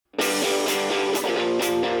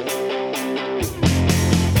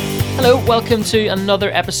Hello, welcome to another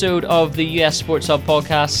episode of the US Sports Hub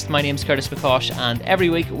podcast. My name's Curtis McCosh, and every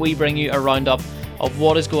week we bring you a roundup of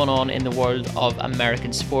what is going on in the world of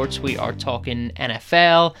American sports. We are talking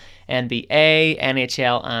NFL, NBA,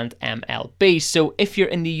 NHL and MLB. So if you're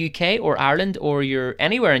in the UK or Ireland, or you're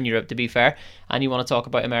anywhere in Europe to be fair, and you want to talk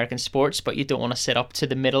about American sports but you don't want to sit up to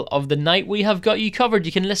the middle of the night, we have got you covered.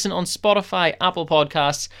 You can listen on Spotify, Apple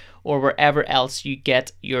Podcasts, or wherever else you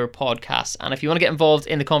get your podcasts. And if you want to get involved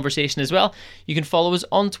in the conversation as well, you can follow us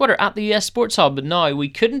on Twitter at the US Sports Hub. But now, we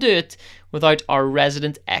couldn't do it without our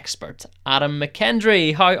resident expert, Adam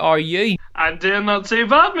McKendry. How are you? I'm doing not too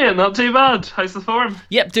bad, mate. Not too bad. How's the form?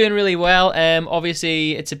 Yep, doing really well.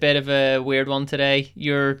 Obviously, it's a bit of a weird one today.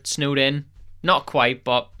 You're snowed in. Not quite,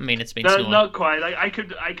 but I mean, it's been snowing. Not quite. I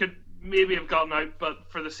could maybe have gotten out, but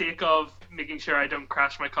for the sake of making sure I don't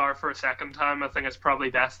crash my car for a second time, I think it's probably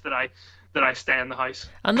best that I stay in the house.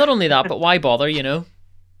 And not only that, but why bother, you know?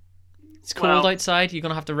 It's cold outside. You're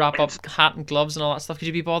going to have to wrap up hat and gloves and all that stuff. Could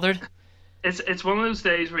you be bothered? It's one of those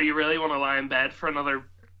days where you really want to lie in bed for another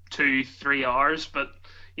 2-3 hours, but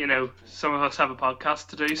you know, some of us have a podcast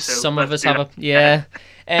to do, so some of us have yeah.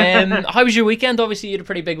 How was your weekend? Obviously you had a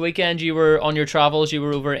pretty big weekend. You were on your travels. You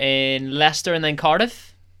were over in Leicester and then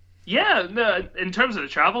Cardiff. Yeah, no, in terms of the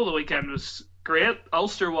travel, the weekend was great.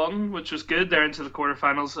 Ulster won, which was good. They're into the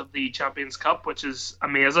quarterfinals of the Champions Cup, which is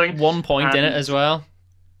amazing. 1 point in it as well.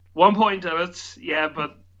 1 point in it, yeah,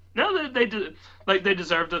 but no, they did, like, they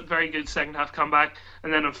deserved it. Very good second half comeback,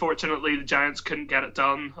 and then unfortunately the Giants couldn't get it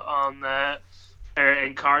done on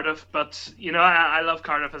in Cardiff. But you know, I love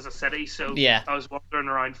Cardiff as a city, so yeah. I was wandering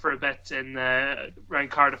around for a bit in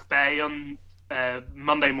around Cardiff Bay on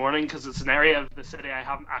Monday morning, because it's an area of the city I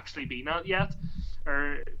haven't actually been at yet,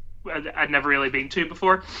 or I'd never really been to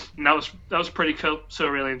before, and that was pretty cool. So I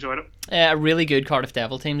really enjoyed it. A really good Cardiff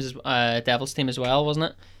Devils team as well, wasn't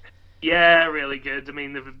it? Yeah, really good. I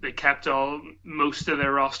mean, they kept most of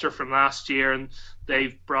their roster from last year, and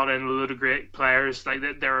they've brought in a load of great players. Like,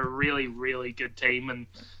 they're a really, really good team, and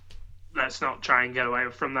let's not try and get away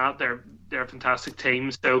from that. They're a fantastic team.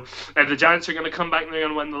 So if the Giants are going to come back and they're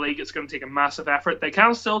going to win the league, it's going to take a massive effort. They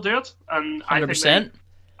can still do it, and 100%.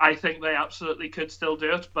 I think they absolutely could still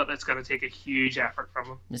do it, but it's going to take a huge effort from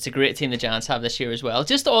them. It's a great team the Giants have this year as well.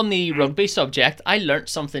 Just on the rugby subject, I learnt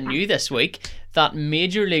something new this week, that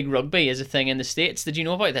Major League Rugby is a thing in the States. Did you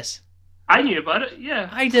know about this? I knew about it, yeah.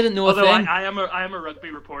 I didn't know Although a thing. I am a rugby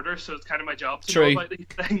reporter, so it's kind of my job to know about these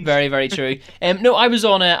things. Very, very true. No, I was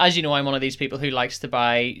on as you know, I'm one of these people who likes to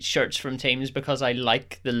buy shirts from teams because I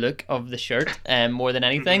like the look of the shirt more than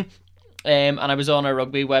anything. And I was on a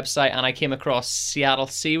rugby website and I came across Seattle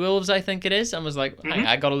Seawolves, I think it is, and was like,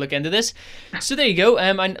 I got to look into this. So there you go.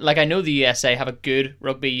 I know the USA have a good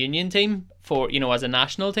rugby union team for, you know, as a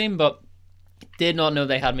national team, but did not know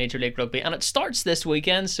they had Major League Rugby, and it starts this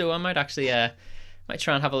weekend, so I might actually might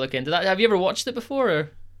try and have a look into that. Have you ever watched it before?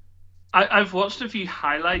 Or? I've watched a few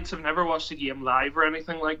highlights. I've never watched a game live or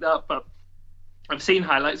anything like that, but I've seen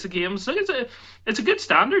highlights of games. So it's a good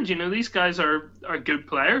standard. You know, these guys are good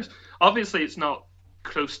players. Obviously, it's not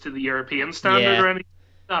close to the European standard or anything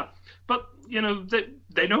like that, but you know,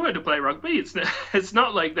 they know how to play rugby. It's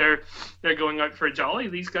not like they're going out for a jolly.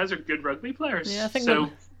 These guys are good rugby players. Yeah, I think so.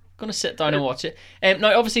 Going to sit down and watch it.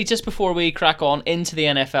 Now, obviously, just before we crack on into the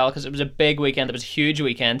NFL, because it was a big weekend, it was a huge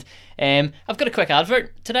weekend, I've got a quick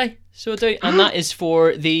advert today, so I do, and that is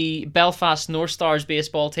for the Belfast North Stars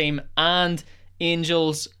baseball team and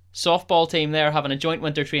Angels softball team. They're having a joint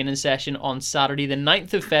winter training session on Saturday the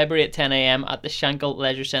 9th of February at 10 a.m. at the Shankill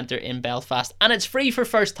Leisure Centre in Belfast, and it's free for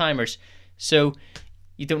first timers, so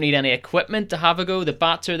you don't need any equipment to have a go. The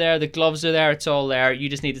bats are there, the gloves are there, it's all there. You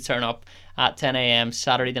just need to turn up at 10 a.m.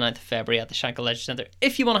 Saturday the 9th of February at the Shankill Leisure Centre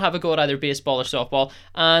if you want to have a go at either baseball or softball.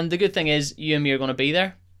 And the good thing is, you and me are going to be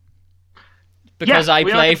there, because I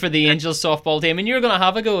play for the Angels softball team, and you're going to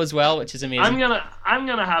have a go as well, which is amazing. I'm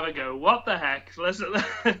gonna have a go. What the heck? Listen,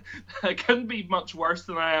 it couldn't be much worse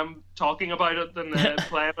than I am talking about it than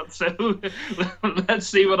playing it. So let's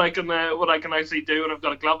see what I can actually do. And I've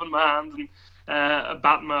got a glove in my hand and a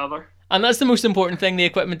bat in my other. And that's the most important thing. The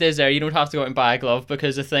equipment is there. You don't have to go out and buy a glove,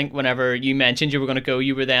 because I think whenever you mentioned you were going to go,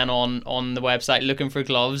 you were then on the website looking for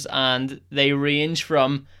gloves, and they range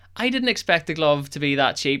from, I didn't expect a glove to be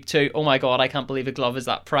that cheap, to, oh my god, I can't believe a glove is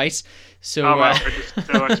that price. So, they're just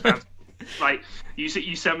so expensive. Like, you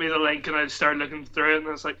sent me the link and I started looking through it, and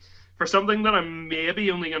it's like, for something that I'm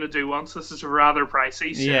maybe only going to do once, this is rather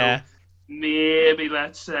pricey. So maybe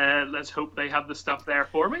let's hope they have the stuff there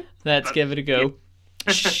for me. Let's give it a go.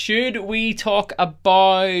 Should we talk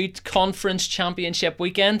about Conference Championship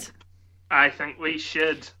weekend? I think we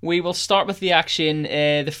should. We will start with the action.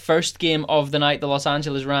 The first game of the night, the Los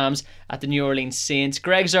Angeles Rams at the New Orleans Saints.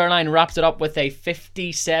 Greg Zuerlein wrapped it up with a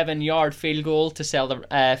 57-yard field goal to send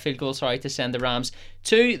the Rams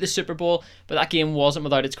to the Super Bowl. But that game wasn't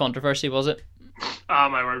without its controversy, was it? Oh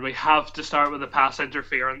my word! We have to start with the pass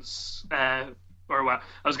interference. Or what?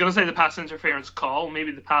 I was going to say the pass interference call,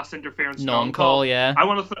 maybe the pass interference non-call. Yeah. I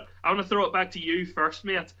want to throw it back to you first,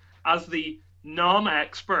 mate, as the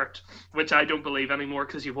non-expert, which I don't believe anymore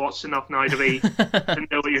because you've watched enough now to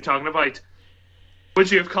know what you're talking about.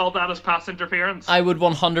 Would you have called that as pass interference? I would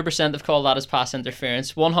 100% have called that as pass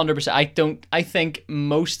interference. 100%. I think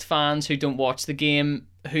most fans who don't watch the game,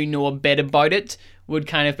 who know a bit about it, would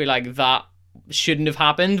kind of be like, that shouldn't have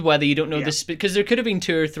happened, whether you don't know this, because there could have been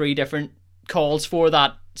 2 or 3 different calls for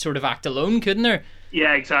that sort of act alone, couldn't there?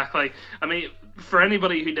 Yeah, exactly. I mean, for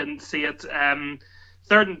anybody who didn't see it,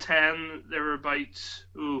 3rd and 10, there were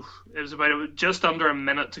it was about just under a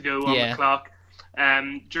minute to go on the clock.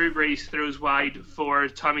 Drew Brees throws wide for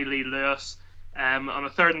Tommy Lee Lewis on a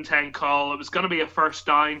 3rd and 10 call. It was going to be a first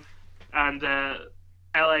down, and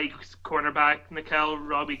LA cornerback Nickel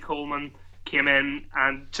Robbie Coleman came in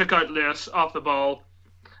and took out Lewis off the ball,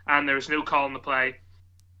 and there was no call on the play.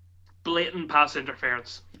 Blatant pass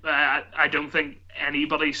interference. I don't think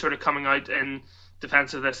anybody sort of coming out in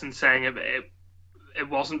defense of this and saying it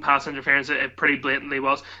wasn't pass interference. It pretty blatantly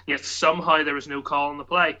was. Yet somehow there was no call on the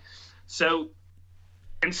play. So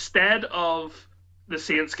instead of the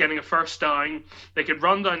Saints getting a first down, they could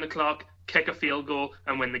run down the clock, kick a field goal,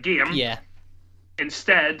 and win the game. Yeah.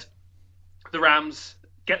 Instead, the Rams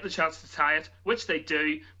get the chance to tie it, which they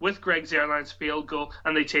do with Greg Zuerlein's field goal,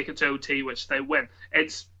 and they take it to OT, which they win.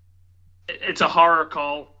 It's a horror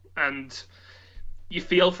call, and you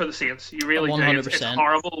feel for the Saints. You really 100%. Do. It's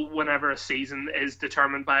horrible whenever a season is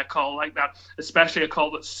determined by a call like that, especially a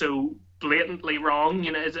call that's so blatantly wrong.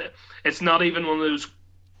 You know, it's not even one of those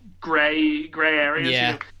grey areas. Yeah.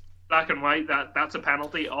 You know, black and white. That's a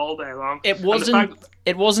penalty all day long. It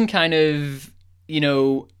wasn't kind of, you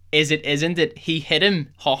know, isn't it? He hit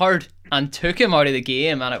him hard and took him out of the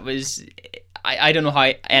game, and it was. I don't know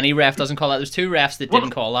how any ref doesn't call that. There's 2 refs that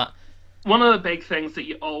didn't call that. One of the big things that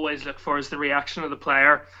you always look for is the reaction of the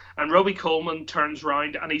player. And Robbie Coleman turns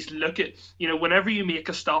around and he's looking, you know, whenever you make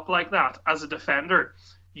a stop like that as a defender,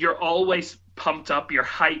 you're always pumped up, you're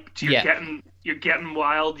hyped, you're getting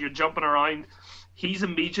wild, you're jumping around. He's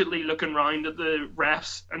immediately looking around at the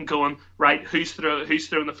refs and going, right, who's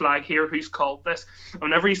throwing the flag here? Who's called this? And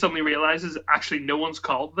whenever he suddenly realizes actually no one's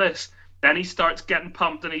called this, then he starts getting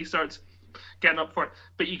pumped and he starts getting up for it.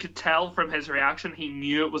 But you could tell from his reaction he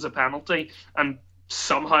knew it was a penalty, and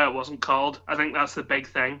somehow it wasn't called. I think that's the big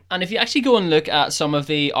thing. And if you actually go and look at some of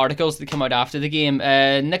the articles that come out after the game,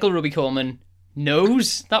 Nickel Robbie Coleman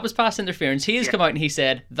knows that was pass interference. He has come out and he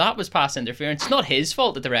said that was pass interference. It's not his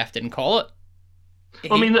fault that the ref didn't call it.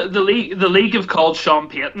 Well, I mean, the league have called Sean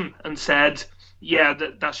Payton and said, yeah,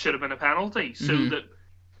 that should have been a penalty. So that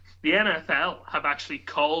the NFL have actually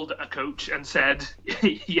called a coach and said,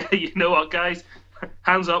 yeah, you know what, guys,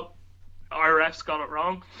 hands up, our refs got it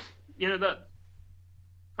wrong. You know, that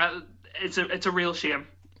it's a real shame,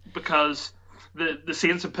 because the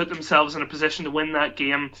Saints have put themselves in a position to win that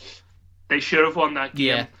game. They should have won that game.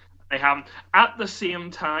 Yeah. They haven't. At the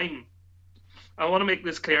same time, I want to make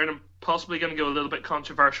this clear, and I'm possibly going to go a little bit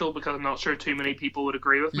controversial because I'm not sure too many people would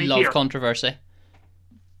agree with me here. Love controversy.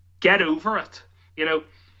 Get over it. You know,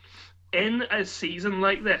 in a season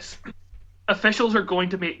like this, officials are going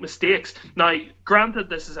to make mistakes. Now, granted,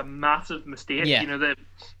 this is a massive mistake. Yeah. You know,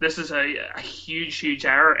 this is a huge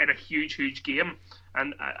error in a huge game,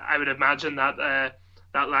 and I would imagine that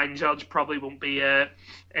that line judge probably won't be in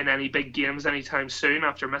any big games anytime soon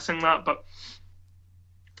after missing that. But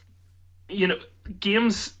you know,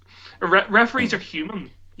 referees are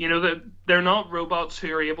human. You know, they're not robots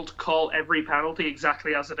who are able to call every penalty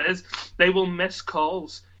exactly as it is. They will miss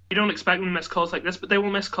calls. You don't expect them to miss calls like this, but they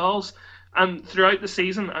will miss calls. And throughout the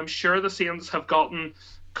season, I'm sure the Saints have gotten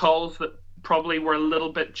calls that probably were a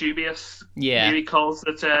little bit dubious. Yeah. Maybe calls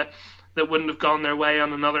that wouldn't have gone their way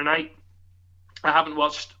on another night. I haven't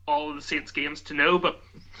watched all of the Saints games to know, but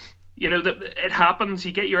you know that it happens.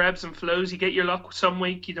 You get your ebbs and flows. You get your luck some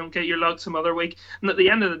week. You don't get your luck some other week. And at the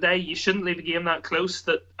end of the day, you shouldn't leave a game that close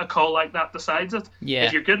that a call like that decides it. Yeah.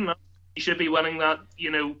 If you're good enough, you should be winning that. You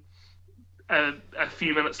know, a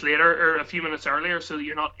few minutes later or a few minutes earlier, so that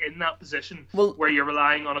you're not in that position where you're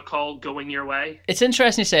relying on a call going your way. It's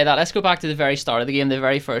interesting you say that. Let's go back to the very start of the game, the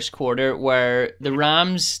very first quarter, where the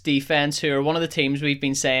Rams defense, who are one of the teams we've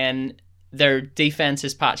been saying their defense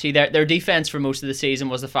is patchy. Their defense for most of the season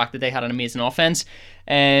was the fact that they had an amazing offense.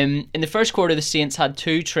 In the first quarter, the Saints had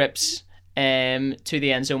 2 trips to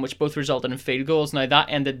the end zone, which both resulted in field goals. Now, that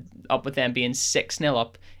ended up with them being 6-0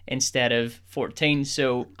 up instead of 14.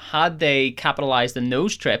 So had they capitalised on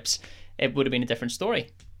those trips, it would have been a different story.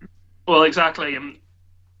 Well, exactly.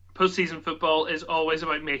 Postseason football is always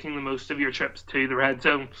about making the most of your trips to the red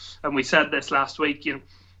zone. And we said this last week,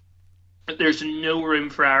 there's no room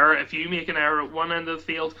for error. If you make an error at one end of the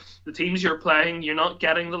field, the teams you're playing, you're not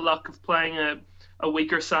getting the luck of playing a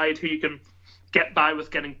weaker side who you can get by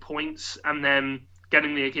with getting points and then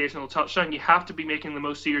getting the occasional touchdown. You have to be making the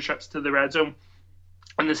most of your trips to the red zone.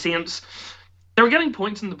 And the Saints, they were getting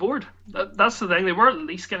points on the board. That's the thing. They were at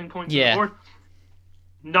least getting points on the board.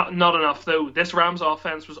 Not enough, though. This Rams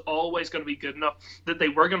offense was always going to be good enough that they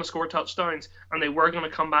were going to score touchdowns and they were going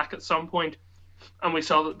to come back at some point. And we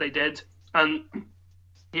saw that they did. And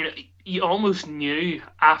you almost knew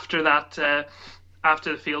after that,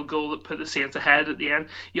 after the field goal that put the Saints ahead at the end,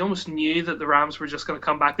 you almost knew that the Rams were just going to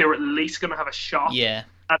come back. They were at least going to have a shot at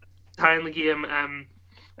tying the game.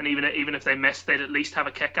 And even if they missed, they'd at least have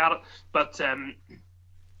a kick at it. But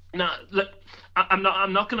no, look, I'm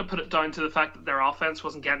not going to put it down to the fact that their offense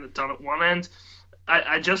wasn't getting it done at one end.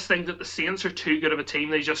 I just think that the Saints are too good of a team.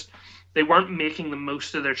 They weren't making the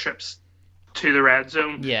most of their trips to the red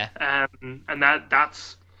zone. Yeah. And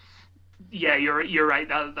that's you're right.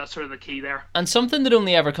 That's sort of the key there. And something that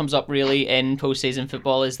only ever comes up really in postseason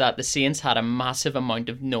football is that the Saints had a massive amount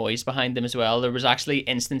of noise behind them as well. There was actually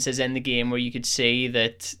instances in the game where you could see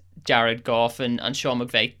that Jared Goff and Sean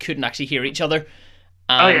McVay couldn't actually hear each other.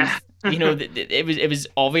 And, it was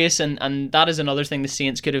obvious, and that is another thing the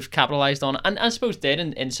Saints could have capitalised on, and I suppose did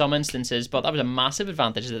in some instances, but that was a massive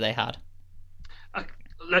advantage that they had.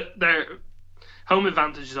 Their home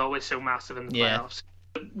advantage is always so massive in the playoffs.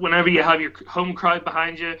 Whenever you have your home crowd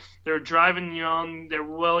behind you, they're driving you on, they're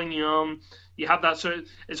willing you on. You have that sort of,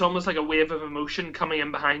 it's almost like a wave of emotion coming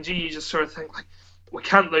in behind you. You just sort of think, like, we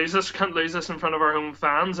can't lose this in front of our home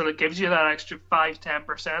fans, and it gives you that extra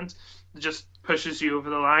 5-10% that just pushes you over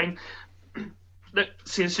the line. The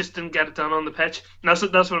Saints just didn't get it done on the pitch. And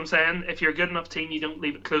that's what I'm saying. If you're a good enough team, you don't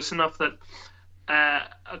leave it close enough that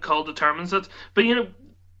a call determines it. But,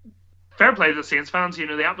 fair play to the Saints fans.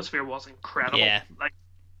 The atmosphere was incredible. Yeah.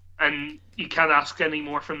 And you can't ask any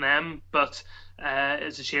more from them, but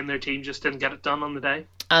it's a shame their team just didn't get it done on the day.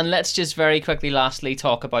 And let's just very quickly, lastly,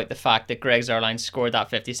 talk about the fact that Greg Zuerlein scored that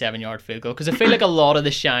 57-yard field goal, because I feel like a lot of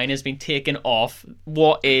the shine has been taken off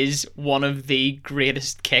what is one of the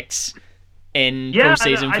greatest kicks in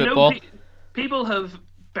postseason football. I know people have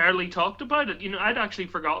barely talked about it. I'd actually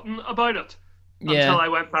forgotten about it. Until I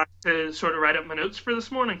went back to sort of write up my notes for this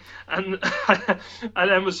morning. And I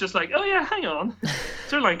then was just like, oh yeah, hang on.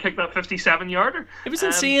 Zuerlein kicked that 57-yarder. It was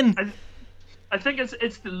insane. I think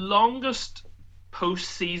it's the longest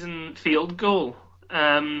postseason field goal.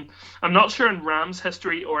 I'm not sure in Rams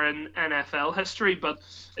history or in NFL history, but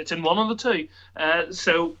it's in one of the two.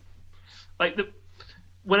 So,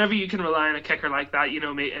 whenever you can rely on a kicker like that,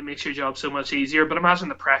 it makes your job so much easier. But imagine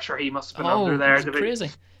the pressure he must have been under there. Crazy.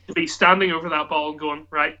 To be standing over that ball and going,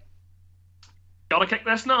 right, gotta kick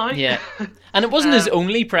this now. Yeah. And it wasn't his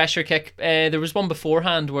only pressure kick. There was one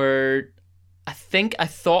beforehand where I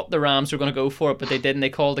thought the Rams were going to go for it, but they didn't. They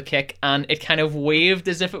called a kick, and it kind of waved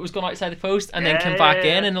as if it was going outside the post, and then came back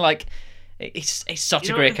in, and he's such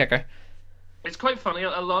a great kicker. It's quite funny.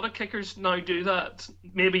 A lot of kickers now do that.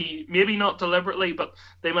 Maybe not deliberately, but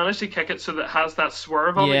they manage to kick it so that it has that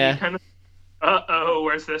swerve on it. You kind of,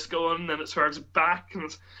 where's this going? And then it swerves back.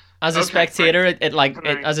 And as a spectator,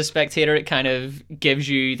 it kind of gives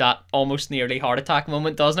you that almost nearly heart attack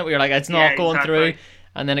moment, doesn't it? Where you're like, it's not going through,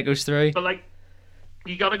 and then it goes through. But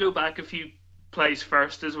you got to go back a few plays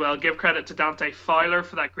first as well. Give credit to Dante Fowler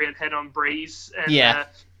for that great hit on Breeze in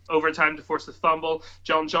overtime to force the fumble.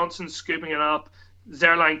 John Johnson scooping it up.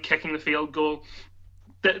 Zuerlein kicking the field goal.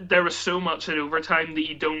 There was so much in overtime that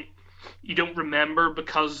you don't remember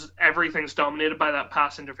because everything's dominated by that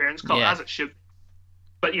pass interference call, as it should.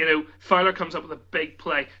 But, Fowler comes up with a big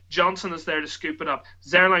play. Johnson is there to scoop it up.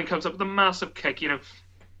 Zuerlein comes up with a massive kick.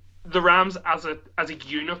 The Rams as a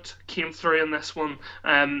unit came through in this one,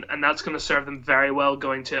 and that's going to serve them very well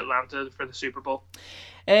going to Atlanta for the Super Bowl.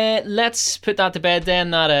 Let's put that to bed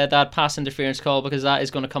then, that pass interference call, because that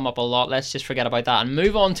is going to come up a lot. Let's just forget about that and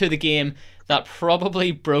move on to the game that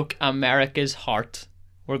probably broke America's heart.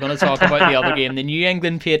 We're going to talk about the other game, the New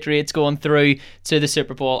England Patriots going through to the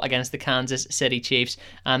Super Bowl against the Kansas City Chiefs,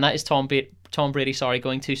 and that is Tom Brady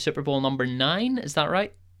going to Super Bowl number 9. Is that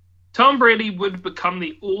right? Tom Brady would become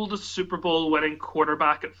the oldest Super Bowl winning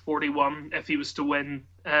quarterback at 41 if he was to win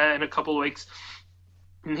in a couple of weeks.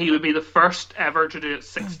 And he would be the first ever to do it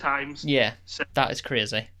 6 times. Yeah, that is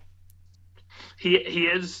crazy. He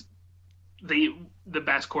is the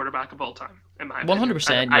best quarterback of all time, in my opinion.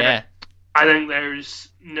 100%, yeah. I think there's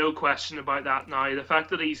no question about that now. The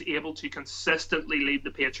fact that he's able to consistently lead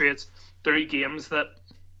the Patriots through games that,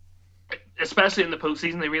 especially in the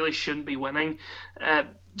postseason, they really shouldn't be winning.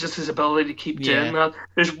 Just his ability to keep doing that.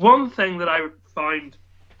 There's one thing that I found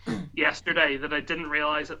yesterday that I didn't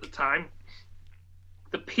realize at the time.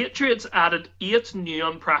 The Patriots added 8 new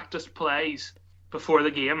unpracticed plays before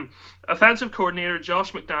the game. Offensive coordinator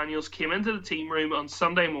Josh McDaniels came into the team room on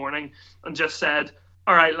Sunday morning and just said,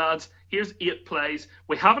 all right, lads, here's 8 plays.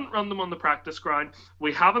 We haven't run them on the practice ground.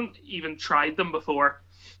 We haven't even tried them before.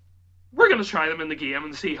 We're going to try them in the game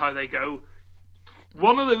and see how they go.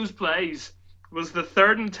 One of those plays was the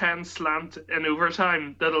 3rd and 10 slant in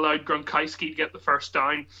overtime that allowed Gronkowski to get the first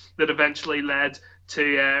down that eventually led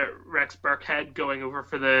to Rex Burkhead going over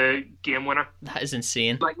for the game winner. That is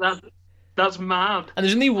insane. Like that's mad. And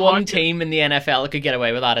there's only one team in the NFL that could get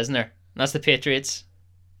away with that, isn't there? And that's the Patriots.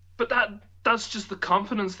 But that's just the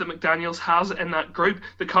confidence that McDaniels has in that group,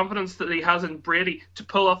 the confidence that he has in Brady to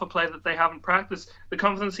pull off a play that they haven't practiced, the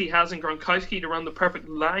confidence he has in Gronkowski to run the perfect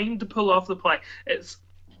line to pull off the play. It's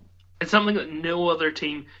something that no other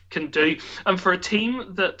team can do. And for a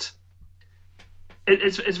team that...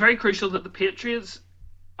 It's very crucial that the Patriots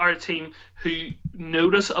are a team who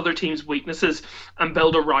notice other teams' weaknesses and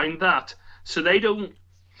build around that. So they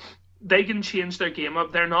can change their game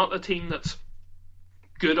up. They're not a team that's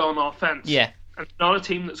good on offense. Yeah. And not a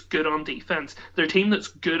team that's good on defense. They're a team that's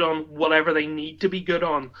good on whatever they need to be good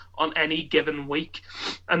on any given week.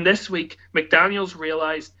 And this week, McDaniels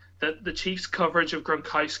realized that the Chiefs' coverage of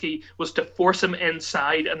Gronkowski was to force him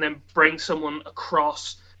inside and then bring someone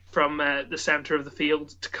across from the center of the field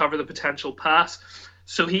to cover the potential pass.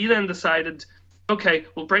 So he then decided, okay,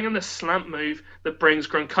 we'll bring in this slant move that brings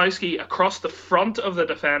Gronkowski across the front of the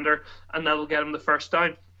defender, and that'll get him the first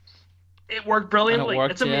down. It worked brilliantly.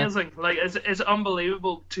 It's amazing. Yeah. Like it's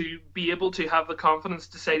unbelievable to be able to have the confidence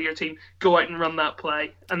to say to your team, go out and run that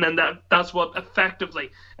play, and then that's what effectively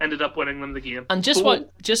ended up winning them the game. And just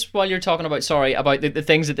while you're talking about the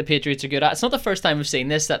things that the Patriots are good at, it's not the first time we've seen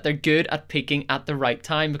this, that they're good at peaking at the right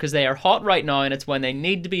time, because they are hot right now, and it's when they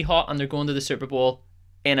need to be hot, and they're going to the Super Bowl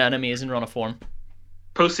in an amazing run of form.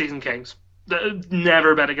 Postseason kings.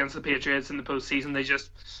 Never bet against the Patriots in the postseason. They just,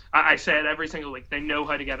 I say it every single week, they know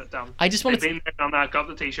how to get it done. I just want to... They've been there on that, got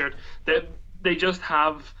the t-shirt. They just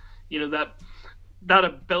have, that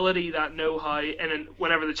ability, that know-how, and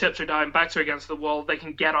whenever the chips are down, backs are against the wall, they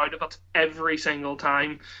can get out of it every single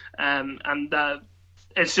time. And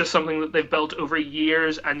it's just something that they've built over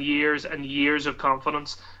years and years and years of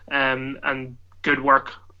confidence and good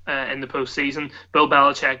work. In the postseason. Bill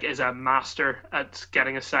Belichick is a master at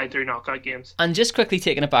getting a side through knockout games. And just quickly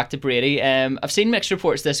taking it back to Brady, I've seen mixed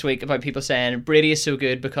reports this week about people saying Brady is so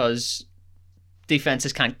good because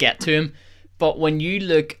defenses can't get to him. But when you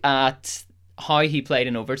look at how he played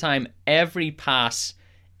in overtime, every pass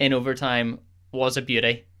in overtime was a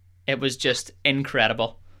beauty. It was just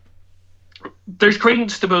incredible. There's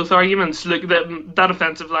credence to both arguments. Look, that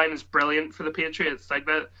offensive line is brilliant for the Patriots. Like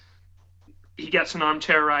that. He gets an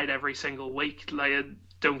armchair ride every single week. Like,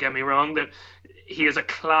 don't get me wrong, that he is a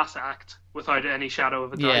class act without any shadow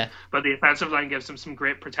of a doubt. Yeah. But the offensive line gives him some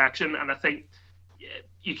great protection, and I think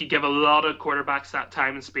you could give a lot of quarterbacks that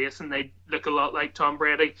time and space, and they look a lot like Tom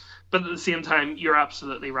Brady. But at the same time, you're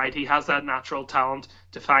absolutely right. He has that natural talent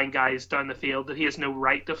to find guys down the field that he has no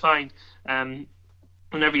right to find.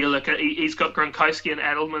 Whenever you look at, he's got Gronkowski and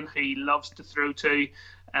Edelman, who he loves to throw to.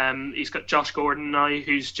 He's got Josh Gordon now,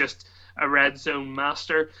 who's just a red zone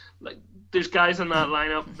master. Like, there's guys in that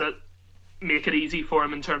lineup that make it easy for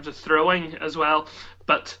him in terms of throwing as well,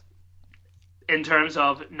 but in terms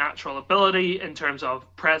of natural ability, in terms of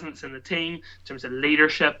presence in the team, in terms of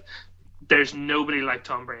leadership, there's nobody like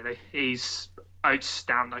Tom Brady. He's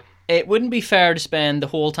outstanding. It wouldn't be fair to spend the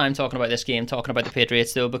whole time talking about this game, talking about the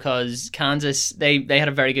Patriots, though, because Kansas, they had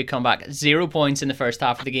a very good comeback. 0 points in the first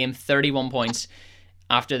half of the game, 31 points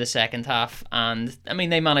after the second half, and I mean,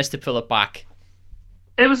 they managed to pull it back.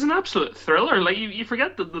 It was an absolute thriller. Like, you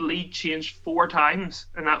forget that the lead changed 4 times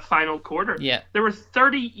in that final quarter. Yeah. There were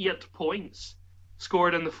 38 points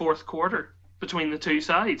scored in the fourth quarter between the two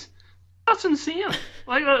sides. That's insane.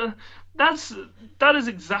 Like, that is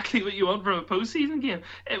exactly what you want from a postseason game.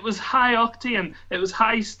 It was high octane. It was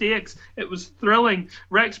high stakes. It was thrilling.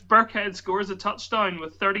 Rex Burkhead scores a touchdown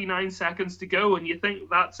with 39 seconds to go, and you think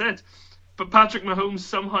that's it. but Patrick Mahomes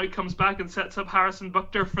somehow comes back and sets up Harrison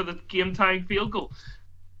Butker for the game-tying field goal.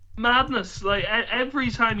 Madness. Like, every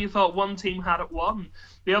time you thought one team had it won,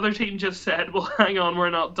 the other team just said, well, hang on, we're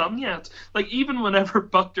not done yet. Like, even whenever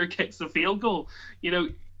Butker kicks the field goal, you know,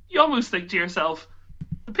 you almost think to yourself,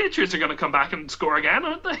 the Patriots are going to come back and score again,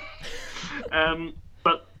 aren't they?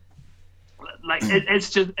 But like, it's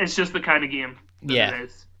just the kind of game that it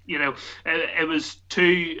is. You know, it was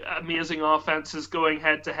two amazing offenses going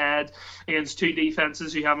head to head against two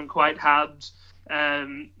defenses who haven't quite had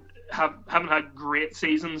haven't had great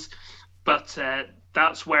seasons, but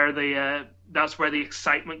that's where the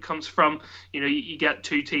excitement comes from. You know, you get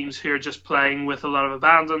two teams who are just playing with a lot of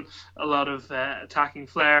abandon, a lot of attacking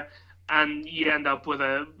flair, and you end up with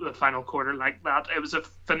a final quarter like that. It was a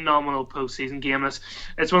phenomenal postseason game.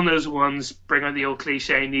 It's one of those ones, bring out the old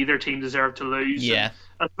cliche, neither team deserved to lose. Yeah.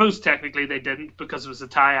 And I suppose technically they didn't, because it was a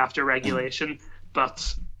tie after regulation,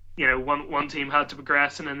 but you know, one team had to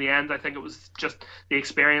progress, and in the end, I think it was just the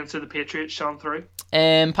experience of the Patriots shone through.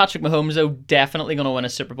 Patrick Mahomes, though, definitely going to win a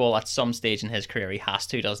Super Bowl at some stage in his career. He has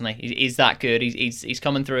to, doesn't he? He's that good. He's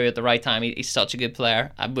coming through at the right time. He's such a good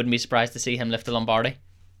player. I wouldn't be surprised to see him lift the Lombardi.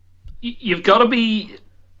 You've got to be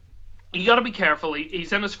careful.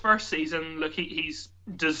 He's in his first season. Look, he's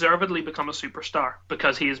deservedly become a superstar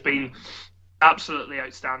because he has been absolutely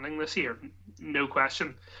outstanding this year, no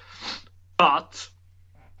question. But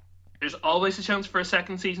there's always a chance for a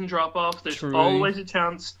second season drop off. There's always a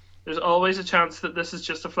chance that this is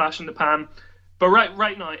just a flash in the pan. But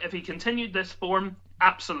right now, if he continued this form,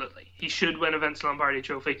 absolutely, he should win a Vince Lombardi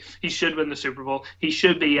Trophy. He should win the Super Bowl. He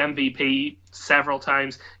should be MVP several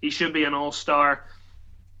times. He should be an All-Star.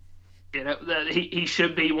 You know, he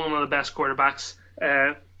should be one of the best quarterbacks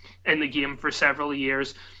in the game for several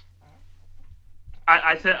years.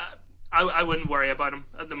 I wouldn't worry about him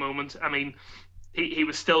at the moment. I mean, he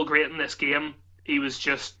was still great in this game. He was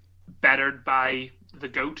just bettered by the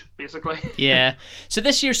GOAT, basically. Yeah. So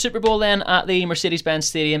this year's Super Bowl then at the Mercedes-Benz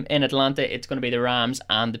Stadium in Atlanta, it's going to be the Rams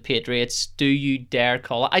and the Patriots. Do you dare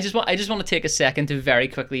call it? I just want to take a second to very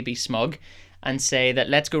quickly be smug and say that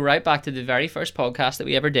let's go right back to the very first podcast that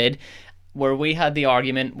we ever did, where we had the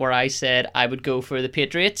argument where I said I would go for the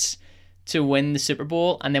Patriots to win the Super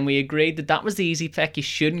Bowl, and then we agreed that was the easy pick. You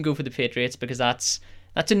shouldn't go for the Patriots because that's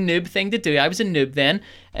a noob thing to do. I was a noob then.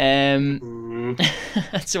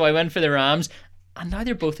 So I went for the Rams, and now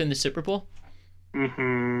they're both in the Super Bowl.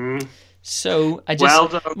 Mm-hmm. So I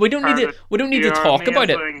just we don't need to talk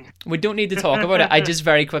about it. We don't need to talk about it. I just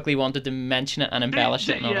very quickly wanted to mention it and embellish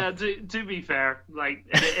it. To be fair, like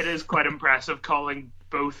it is quite impressive calling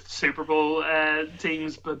both Super Bowl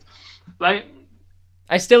teams, but like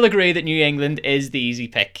I still agree that New England is the easy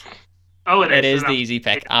pick. Oh, it is. It is the easy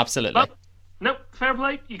pick, absolutely. But, no, fair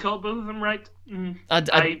play. You called both of them right.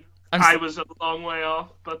 I was a long way off,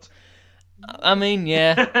 but I mean,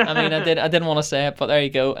 yeah. I didn't want to say it, but there you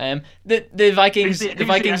go. The Vikings. The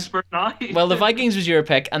Vikings. Well, the Vikings was your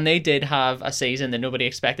pick, and they did have a season that nobody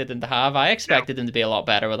expected them to have. I expected them to be a lot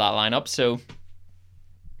better with that lineup. So,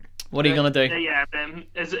 what are you gonna do? Yeah,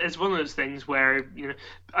 it's one of those things where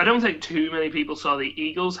I don't think too many people saw the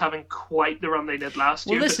Eagles having quite the run they did last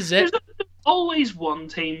year. Well, this is it. There's always one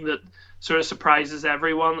team that sort of surprises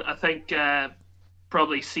everyone. I think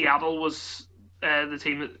probably Seattle was the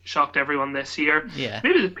team that shocked everyone this year. Yeah.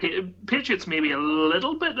 Maybe the Patriots, maybe a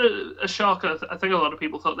little bit a shock. I think a lot of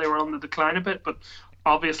people thought they were on the decline a bit, but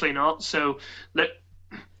obviously not. So, look,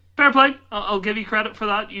 fair play. I'll give you credit for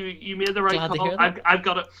that. You made the right call. I've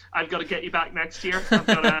got to get you back next year. I've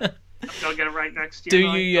got to get it right next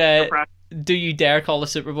year. Do you dare call the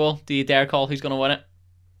Super Bowl? Do you dare call who's going to win it?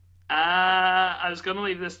 I was going to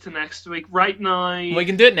leave this to next week. Right now, we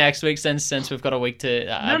can do it next week since we've got a week to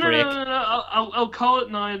break. No. I'll call it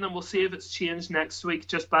now, and then we'll see if it's changed next week,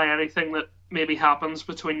 just by anything that maybe happens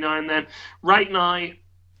between now and then. Right now,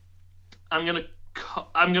 I'm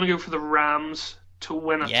gonna go for the Rams to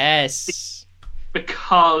win it. Yes,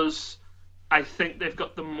 because I think they've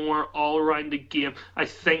got the more all-rounded game. I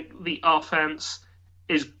think the offense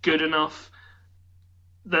is good enough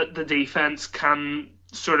that the defense can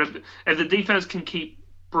if the defense can keep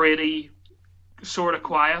Brady sort of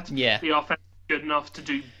quiet, the offense is good enough to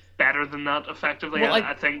do better than that effectively. Well,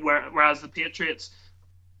 I think whereas the Patriots,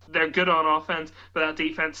 they're good on offense, but that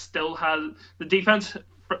defense still has the defense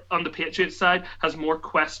on the Patriots side has more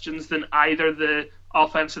questions than either the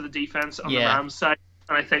offense or the defense on the Rams side,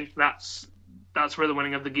 and I think that's where the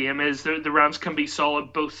winning of the game is. The Rams can be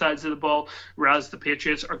solid both sides of the ball, whereas the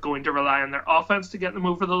Patriots are going to rely on their offense to get them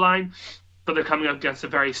over the line. But they're coming up against a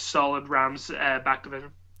very solid Rams back division.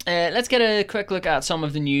 Let's get a quick look at some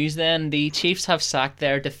of the news then. The Chiefs have sacked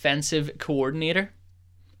their defensive coordinator.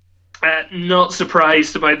 Not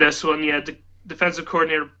surprised about this one. Yeah, defensive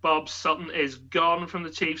coordinator Bob Sutton is gone from the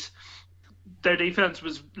Chiefs. Their defense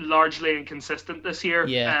was largely inconsistent this year.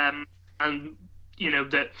 Yeah. And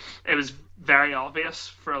that it was very obvious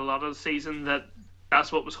for a lot of the season that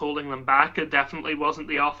that's what was holding them back. It definitely wasn't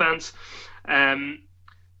the offense.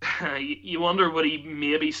 You wonder, would he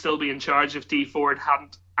maybe still be in charge if Dee Ford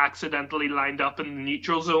hadn't accidentally lined up in the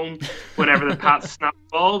neutral zone whenever the Pats snapped the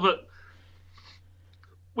ball, but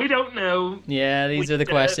we don't know. Yeah, these are the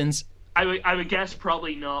questions. I would guess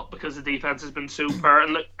probably not, because the defense has been so poor.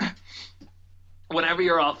 And look, whenever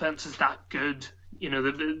your offense is that good,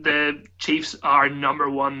 the Chiefs are number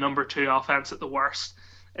one, number two offense at the worst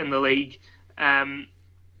in the league.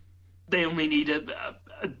 They only need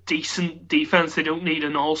a decent defense. They don't need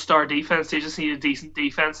an all-star defense. They just need a decent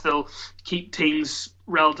defense. They'll keep teams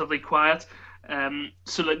relatively quiet.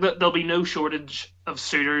 So there'll be no shortage of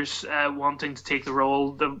suitors wanting to take the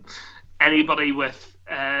role. Anybody with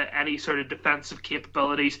any sort of defensive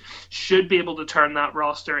capabilities should be able to turn that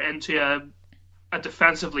roster into a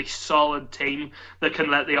defensively solid team that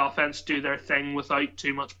can let the offense do their thing without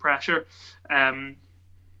too much pressure.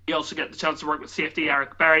 You also get the chance to work with safety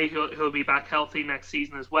Eric Berry, who'll be back healthy next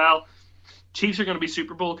season as well. Chiefs are going to be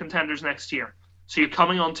Super Bowl contenders next year. So you're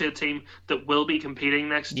coming onto a team that will be competing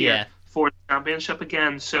next year for the championship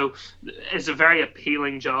again. So it's a very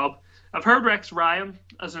appealing job. I've heard Rex Ryan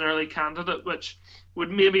as an early candidate, which would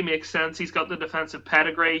maybe make sense. He's got the defensive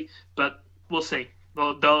pedigree, but we'll see.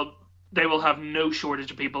 They will have no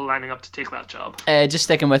shortage of people lining up to take that job. Just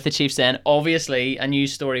sticking with the Chiefs then, obviously a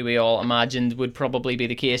news story we all imagined would probably be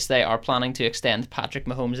the case. They are planning to extend Patrick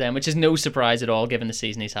Mahomes then, which is no surprise at all given the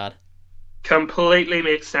season he's had. Completely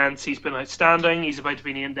makes sense. He's been outstanding. He's about to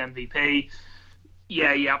be named MVP.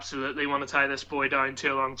 Yeah, you absolutely want to tie this boy down to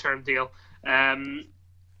a long-term deal.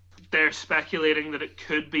 They're speculating that it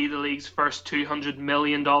could be the league's first $200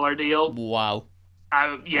 million deal. Wow.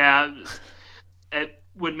 Yeah, it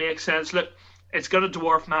would make sense. Look, it's going to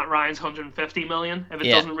dwarf Matt Ryan's $150 million. If it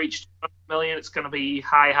doesn't reach $200 million, it's going to be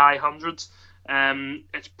high hundreds.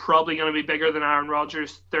 It's probably going to be bigger than Aaron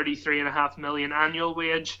Rodgers' $33.5 million annual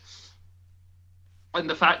wage. And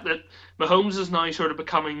the fact that Mahomes is now sort of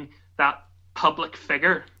becoming that public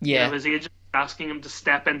figure. Yeah. His agent asking him to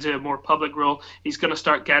step into a more public role. He's going to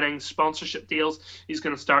start getting sponsorship deals. He's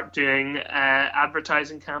going to start doing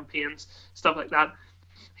advertising campaigns, stuff like that.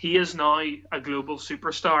 He is now a global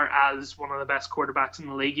superstar as one of the best quarterbacks in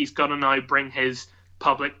the league. He's going to now bring his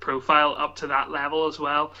public profile up to that level as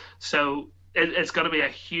well. So it's going to be a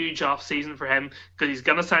huge off-season for him, because he's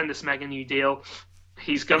going to sign this mega new deal.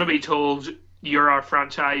 He's going to be told, you're our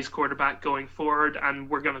franchise quarterback going forward, and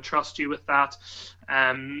we're going to trust you with that.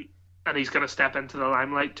 And he's going to step into the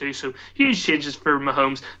limelight too. So huge changes for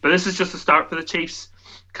Mahomes. But this is just a start for the Chiefs,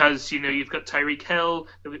 because you've got Tyreek Hill,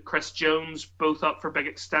 you've got Chris Jones, both up for big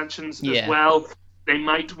extensions as well. They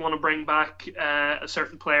might want to bring back a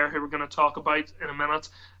certain player who we're going to talk about in a minute.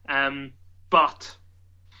 But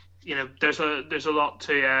there's a lot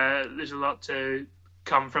to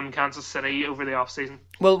come from Kansas City over the offseason.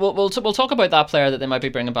 Well, we'll talk about that player that they might be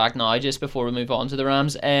bringing back now, just before we move on to the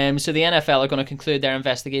Rams. So the NFL are going to conclude their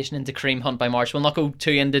investigation into Kareem Hunt by March. We'll not go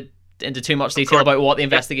into too much detail about what the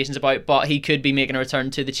investigation's about, but he could be making a return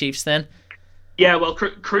to the Chiefs then. Yeah, well,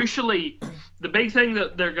 crucially, the big thing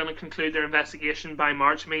that they're going to conclude their investigation by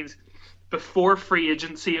March means before free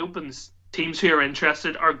agency opens, teams who are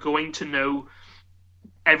interested are going to know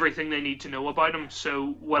everything they need to know about him.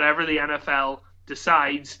 So whatever the NFL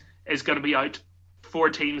decides is going to be out for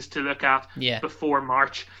teams to look at before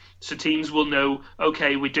March. So teams will know,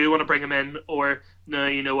 okay, we do want to bring him in, or no,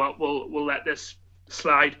 you know what, we'll let this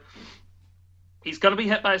slide. He's going to be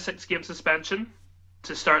hit by a 6-game suspension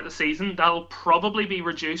to start the season. That'll probably be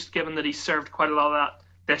reduced, given that he's served quite a lot of that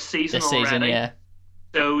this season already.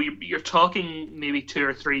 So you're talking maybe 2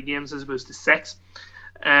 or 3 games as opposed to 6.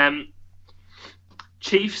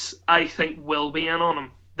 Chiefs, I think, will be in on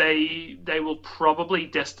him. They will probably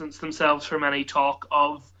distance themselves from any talk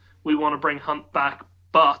of, we want to bring Hunt back,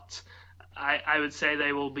 but I would say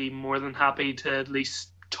they will be more than happy to at least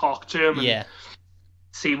talk to him and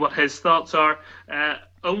see what his thoughts are.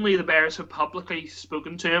 Only the Bears have publicly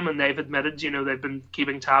spoken to him, and they've admitted, they've been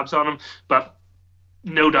keeping tabs on him, but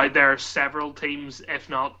no doubt there are several teams, if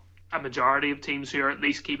not a majority of teams, who are at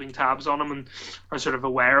least keeping tabs on him and are sort of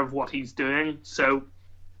aware of what he's doing. So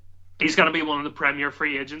he's going to be one of the premier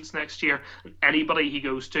free agents next year. Anybody he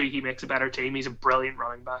goes to, he makes a better team. He's a brilliant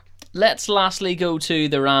running back. let's lastly go to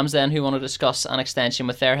the Rams then, who want to discuss an extension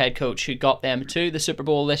with their head coach who got them to the Super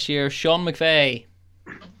Bowl this year, Sean McVay.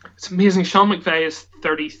 It's amazing. Sean McVay is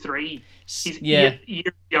 33. He's 8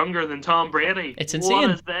 years younger than Tom Brady. It's insane.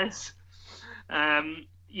 What is this?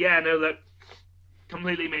 That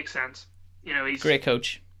completely makes sense. He's great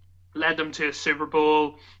coach. Led them to a Super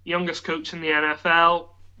Bowl, youngest coach in the NFL,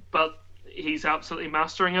 but he's absolutely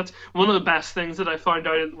mastering it. One of the best things that I found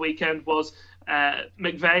out at the weekend was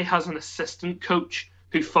McVay has an assistant coach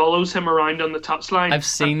who follows him around on the touchline. I've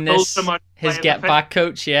seen this. His get back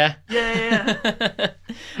coach, yeah. Yeah.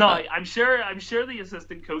 No, I'm sure the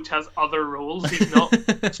assistant coach has other roles. He's not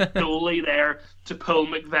solely there to pull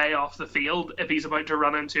McVay off the field if he's about to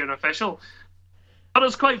run into an official. But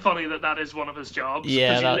it's quite funny that is one of his jobs.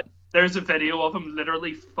 Yeah. There's a video of him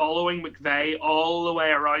literally following McVay all the way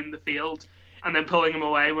around the field and then pulling him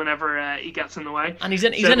away whenever he gets in the way. And he's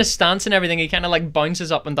in a stance and everything. He kind of like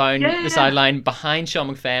bounces up and down the sideline behind Sean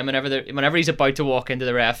McVay whenever he's about to walk into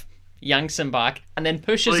the ref, yanks him back, and then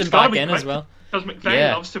pushes him back in as well. Because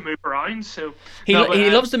McVay loves to move around, so he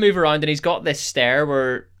loves to move around, and he's got this stare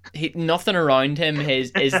where nothing around him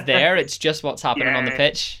is there. It's just what's happening on the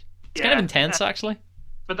pitch. It's kind of intense, actually.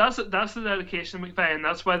 But that's the dedication of McVay, and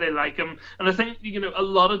that's why they like him. And I think a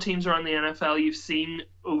lot of teams around the NFL you've seen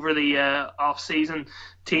over the off season,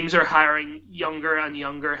 teams are hiring younger and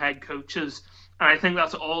younger head coaches, and I think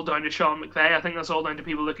that's all down to Sean McVay. I think that's all down to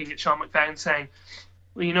people looking at Sean McVay and saying,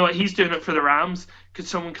 well, you know what, he's doing it for the Rams. Could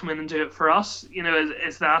someone come in and do it for us?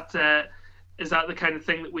 Is that the kind of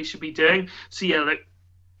thing that we should be doing? So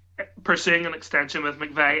pursuing an extension with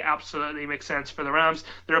McVay absolutely makes sense for the Rams.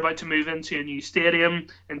 They're about to move into a new stadium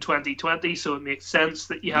in 2020, so it makes sense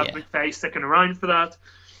that you have McVay sticking around for that.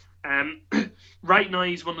 Right now,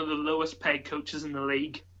 he's one of the lowest paid coaches in the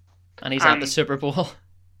league. And he's at the Super Bowl.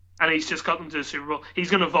 And he's just got them to the Super Bowl.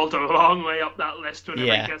 He's going to vault a long way up that list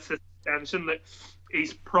whenever he gets this extension.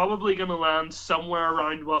 He's probably going to land somewhere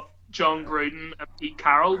around what John Gruden and Pete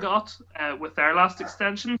Carroll got with their last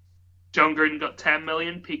extension. John Gruden got 10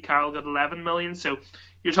 million, Pete Carroll got 11 million, so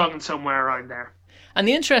you're talking somewhere around there. And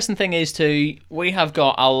the interesting thing is, too, we have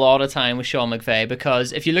got a lot of time with Sean McVay,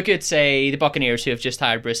 because if you look at, say, the Buccaneers who have just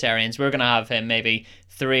hired Bruce Arians, we're going to have him maybe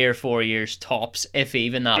 3 or 4 years tops, if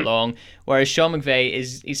even that long, whereas Sean McVay,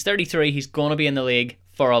 he's 33, he's going to be in the league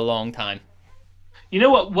for a long time. You know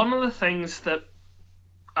what? One of the things that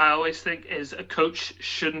I always think is a coach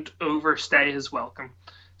shouldn't overstay his welcome.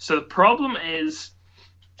 So the problem is,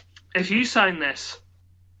 if you sign this,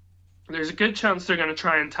 there's a good chance they're going to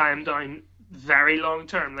try and tie him down very long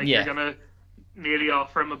term. They're going to nearly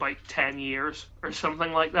offer him about 10 years or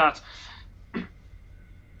something like that.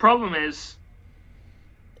 Problem is,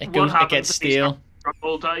 it gets stale.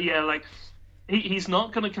 He's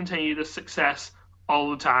not going to continue this success all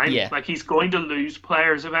the time. Yeah. He's going to lose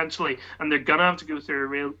players eventually, and they're going to have to go through a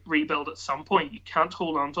real rebuild at some point. You can't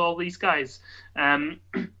hold on to all these guys.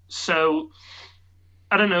 So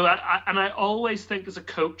I don't know. I always think as a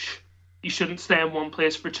coach, you shouldn't stay in one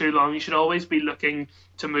place for too long. You should always be looking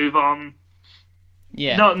to move on.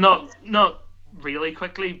 Yeah. Not really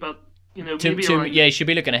quickly, but you should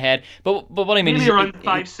be looking ahead. But what I mean maybe is, around the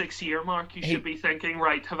 5-6 year mark, you should be thinking,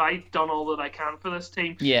 right, have I done all that I can for this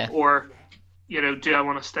team? Yeah. Or, do I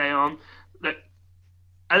want to stay on?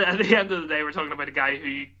 At the end of the day, we're talking about a guy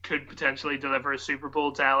who could potentially deliver a Super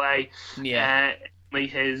Bowl to LA. Yeah.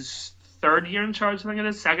 His third year in charge, I think it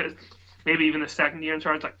is. Second, maybe even the second year in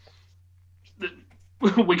charge.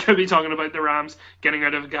 We could be talking about the Rams getting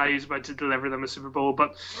rid of a guy who's about to deliver them a Super Bowl,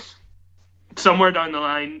 but somewhere down the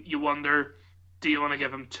line, you wonder, do you want to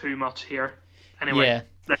give him too much here? Anyway,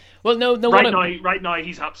 well, no. Right now,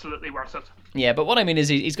 he's absolutely worth it. Yeah, but what I mean is,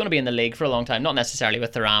 he's going to be in the league for a long time. Not necessarily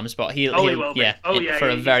with the Rams, but he will be. For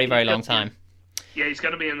a very, very long time. Yeah, he's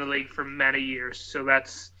going to be in the league for many years. So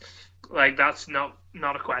that's not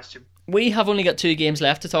a question. We have only got 2 games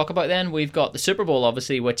left to talk about then. We've got the Super Bowl,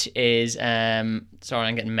 obviously, which is... sorry,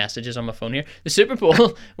 I'm getting messages on my phone here. The Super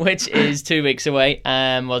Bowl, which is 2 weeks away.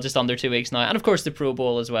 Just under 2 weeks now. And, of course, the Pro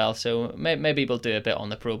Bowl as well. So maybe we'll do a bit on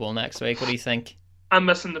the Pro Bowl next week. What do you think? I'm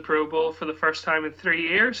missing the Pro Bowl for the first time in 3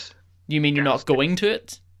 years. You mean you're not going to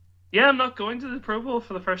it? Yeah, I'm not going to the Pro Bowl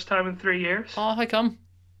for the first time in 3 years. Oh, how come?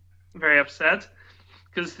 I'm very upset.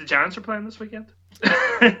 Because the Giants are playing this weekend.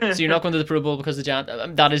 So you're not going to the Pro Bowl because the Giants...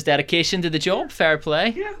 That is dedication to the job. Fair play.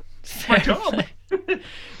 Yeah, my job.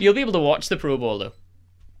 You'll be able to watch the Pro Bowl, though.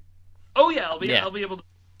 Oh, yeah, I'll be able to watch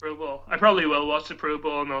the Pro Bowl. I probably will watch the Pro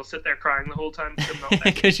Bowl, and I'll sit there crying the whole time because I'm not there.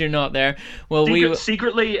 Because you're not there. Well,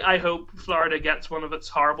 secretly, I hope Florida gets one of its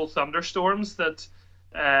horrible thunderstorms that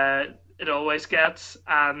it always gets,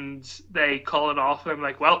 and they call it off, and I'm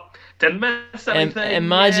like, well, didn't miss anything.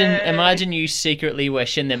 Imagine you secretly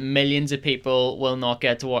wishing that millions of people will not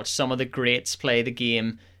get to watch some of the greats play the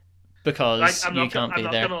game because you can't be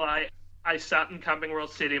there. I'm not gonna lie, I sat in Camping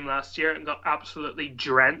World Stadium last year and got absolutely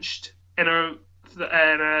drenched in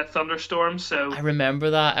a thunderstorm. So I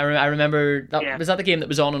remember that. I remember that. Yeah. Was that the game that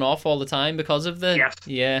was on and off all the time because of the?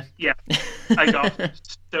 Yes. Yeah. I got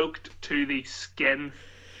stoked to the skin.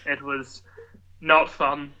 It was not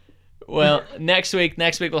fun. Well, next week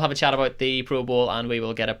we'll have a chat about the Pro Bowl and we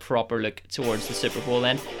will get a proper look towards the Super Bowl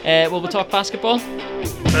then. We'll talk basketball.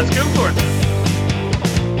 Let's go for it.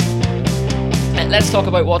 Let's talk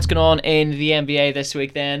about what's going on in the NBA this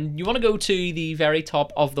week then. You want to go to the very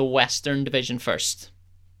top of the Western Division first?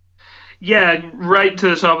 Yeah, right to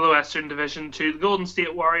the top of the Western Division, to the Golden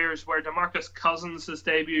State Warriors, where DeMarcus Cousins has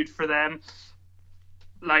debuted for them.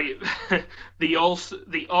 Like the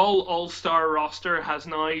all-star roster has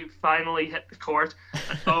now finally hit the court.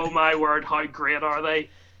 And, oh my word, how great are they?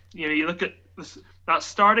 You know, you look at that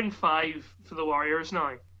starting five for the Warriors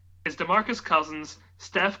now. Is DeMarcus Cousins,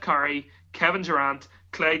 Steph Curry, Kevin Durant,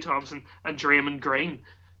 Klay Thompson, and Draymond Green.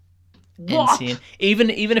 What? Insane. Even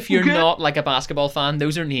if you're not like a basketball fan,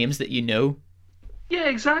 those are names that you know. Yeah,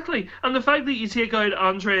 exactly. And the fact that you take out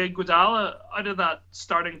Andre Iguodala out of that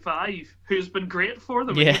starting five, who's been great for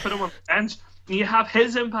them, and you put him on the bench, and you have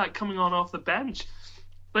his impact coming on off the bench.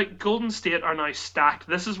 Like, Golden State are now stacked.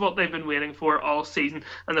 This is what they've been waiting for all season.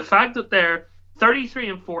 And the fact that they're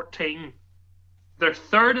 33-14, they're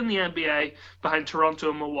third in the NBA behind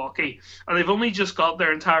Toronto and Milwaukee, and they've only just got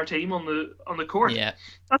their entire team on the court. Yeah,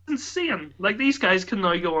 that's insane. Like, these guys can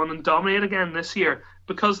now go on and dominate again this year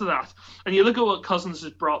because of that. And you look at what Cousins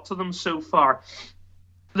has brought to them so far.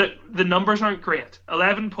 The numbers aren't great.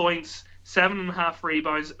 11 points, 7.5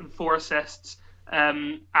 rebounds, and 4 assists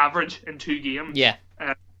average in 2 games. Yeah.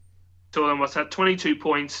 So then what's that? 22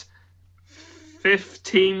 points,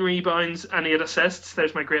 15 rebounds, and 8 assists.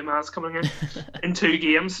 There's my great maths coming in 2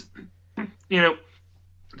 games. You know,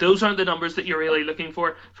 those aren't the numbers that you're really looking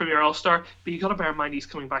for from your All-Star, but you got to bear in mind he's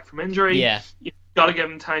coming back from injury. Yeah. You've got to give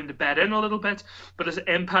him time to bed in a little bit, but his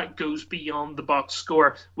impact goes beyond the box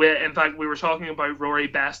score. In fact, we were talking about Rory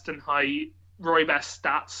Best and how Rory Best's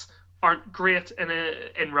stats aren't great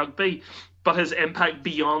in rugby, but his impact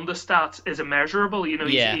beyond the stats is immeasurable. You know,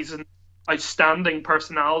 he's an outstanding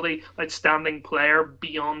personality, outstanding player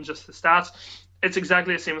beyond just the stats. It's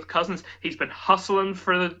exactly the same with Cousins. He's been hustling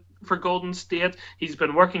for Golden State. He's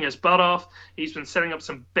been working his butt off. He's been setting up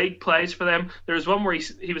some big plays for them. There was one where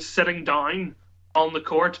he was sitting down on the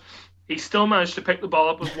court. He still managed to pick the ball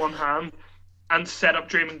up with one hand and set up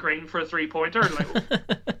Draymond Green for a 3-pointer.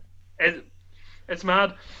 Like, it's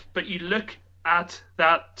mad. But you look at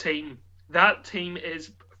that team. That team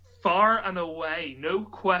is far and away, no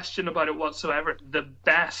question about it whatsoever, the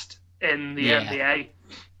best in the NBA.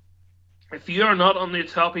 If you are not on the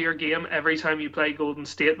top of your game every time you play Golden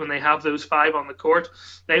State when they have those 5 on the court,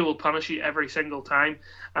 they will punish you every single time.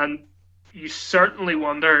 And you certainly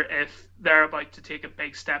wonder if they're about to take a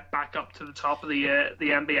big step back up to the top of the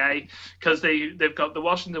NBA, because they've got the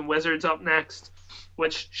Washington Wizards up next,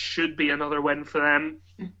 which should be another win for them.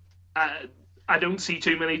 I don't see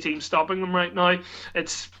too many teams stopping them right now.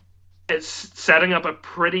 It's setting up a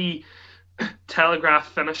pretty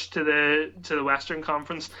telegraph finish to the Western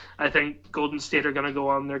Conference. I think Golden State are going to go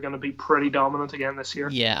on. They're going to be pretty dominant again this year.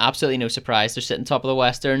 Yeah, absolutely no surprise. They're sitting top of the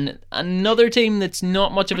Western. Another team that's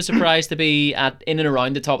not much of a surprise to be in and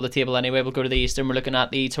around the top of the table anyway. We'll go to the Eastern. We're looking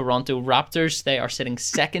at the Toronto Raptors. They are sitting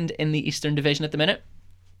second in the Eastern Division at the minute.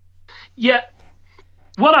 Yeah.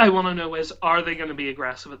 What I want to know is, are they going to be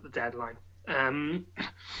aggressive at the deadline?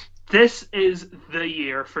 This is the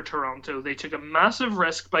year for Toronto. They took a massive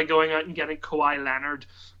risk by going out and getting Kawhi Leonard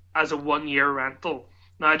as a 1-year rental.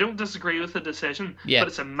 Now, I don't disagree with the decision, but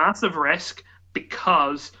it's a massive risk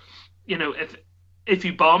because, you know, if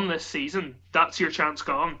you bomb this season, that's your chance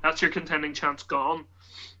gone. That's your contending chance gone.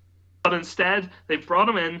 But instead, they've brought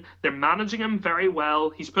him in. They're managing him very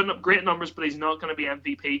well. He's putting up great numbers, but he's not going to be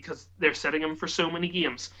MVP because they're sitting him for so many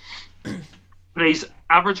games. But he's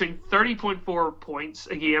averaging 30.4 points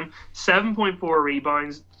a game, 7.4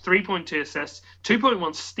 rebounds, 3.2 assists,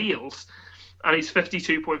 2.1 steals, and he's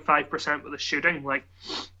 52.5% with the shooting. Like,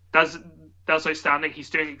 that's outstanding. He's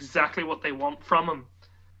doing exactly what they want from him.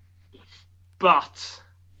 But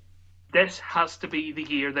this has to be the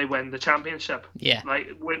year they win the championship. Yeah.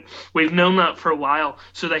 Like, we've known that for a while.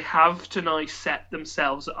 So they have to now set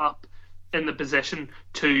themselves up in the position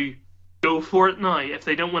to go for it now. If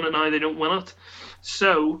they don't win it now, they don't win it.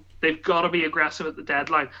 So they've got to be aggressive at the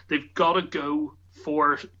deadline. They've got to go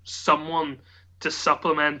for someone to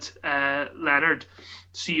supplement Leonard.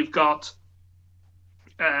 So you've got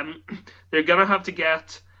they're going to have to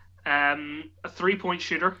get a 3-point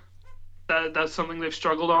shooter. That's something they've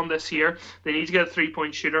struggled on this year. They need to get a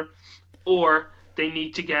 3-point shooter, or they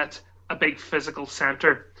need to get a big physical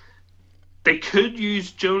center. They could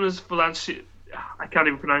use Jonas Valanciunas. I can't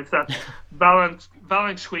even pronounce that.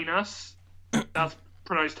 Valanciunas. That's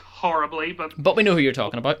pronounced horribly, but we know who you're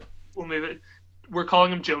talking about. We'll move it. We're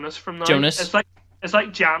calling him Jonas from now. Jonas. It's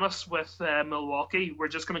like Giannis with Milwaukee. We're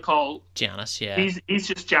just going to call Giannis. Yeah. He's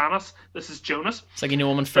just Giannis. This is Jonas. It's like you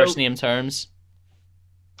know him in first name terms.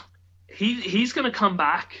 He's going to come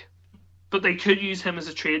back, but they could use him as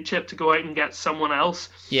a trade chip to go out and get someone else.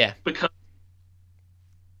 Yeah. Because,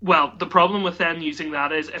 well, the problem with them using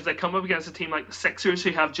that is if they come up against a team like the Sixers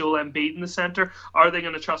who have Joel Embiid in the center, are they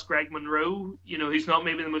going to trust Greg Monroe? You know, who's not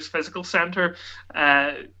maybe the most physical center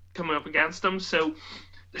coming up against them. So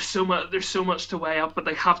there's so much to weigh up, but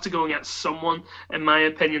they have to go and get someone, in my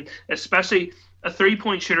opinion, especially a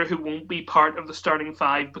 3-point shooter who won't be part of the starting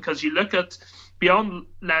 5, because you look at beyond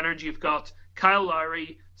Leonard, you've got Kyle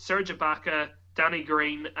Lowry, Serge Ibaka, Danny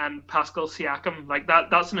Green, and Pascal Siakam. Like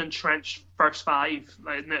that's an entrenched first 5.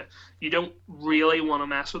 Like, you don't really want to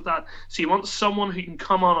mess with that. So you want someone who can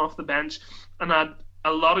come on off the bench and add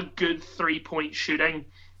a lot of good 3-point shooting.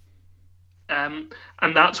 And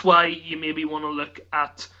that's why you maybe want to look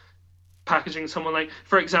at packaging someone like,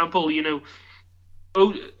 for example, you know,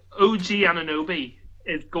 OG Anunoby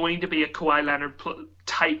is going to be a Kawhi Leonard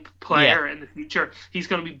type player in the future. He's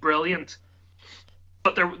going to be brilliant.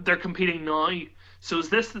 But they're competing now. So is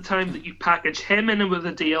this the time that you package him in with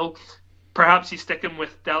a deal? Perhaps you stick him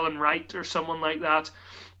with Delon Wright or someone like that.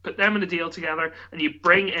 Put them in a deal together, and you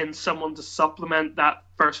bring in someone to supplement that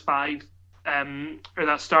first 5, or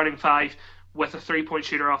that starting 5, with a 3-point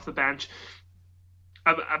shooter off the bench.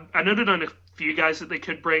 I noted on a few guys that they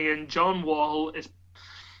could bring in. John Wall is...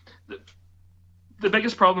 The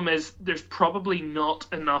biggest problem is there's probably not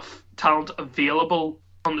enough talent available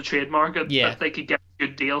on the trade market that they could get a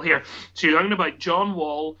good deal here. So you're talking about John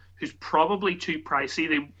Wall, who's probably too pricey.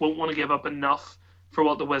 They won't want to give up enough for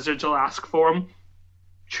what the Wizards will ask for him.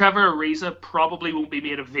 Trevor Ariza probably won't be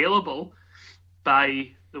made available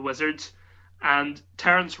by the Wizards. And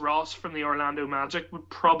Terrence Ross from the Orlando Magic would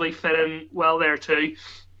probably fit in well there too.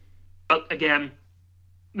 But again,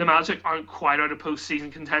 the Magic aren't quite out of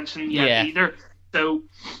postseason contention yet either. So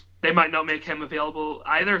they might not make him available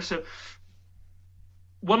either. So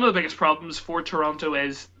one of the biggest problems for Toronto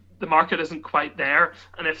is the market isn't quite there.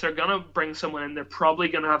 And if they're going to bring someone in, they're probably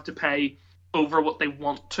going to have to pay over what they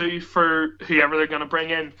want to for whoever they're going to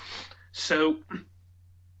bring in. So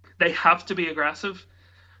they have to be aggressive.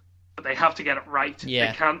 But they have to get it right.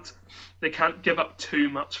 Yeah. They can't give up too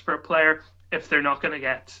much for a player if they're not going to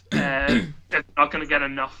get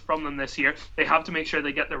enough from them this year. They have to make sure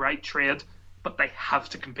they get the right trade, but they have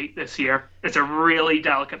to compete this year. It's a really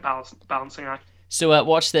delicate balancing act. So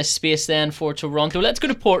watch this space then for Toronto. Let's go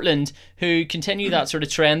to Portland, who continue that sort of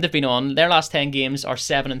trend they've been on. Their last 10 games are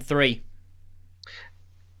 7-3.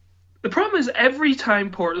 The problem is every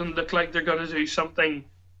time Portland look like they're going to do something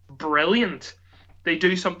brilliant, they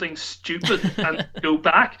do something stupid and go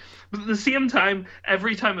back. But at the same time,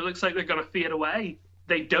 every time it looks like they're going to fade away,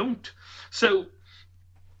 they don't. So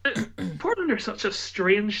Portland are such a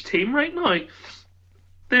strange team right now.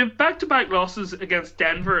 They have back-to-back losses against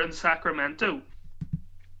Denver and Sacramento,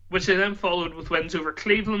 which they then followed with wins over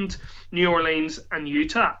Cleveland, New Orleans, and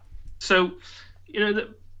Utah. So, you know,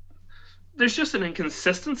 there's just an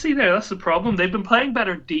inconsistency there. That's the problem. They've been playing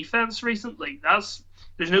better defense recently. There's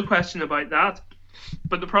no question about that.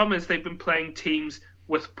 But the problem is they've been playing teams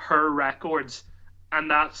with poor records,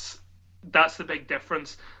 and that's the big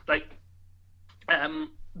difference. Like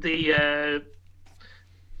the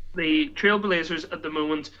Trailblazers at the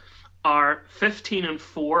moment are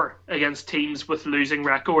 15-4 against teams with losing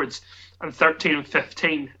records, and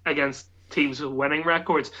 13-15 against teams with winning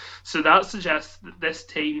records. So that suggests that this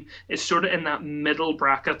team is sort of in that middle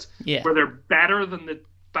bracket where they're better than the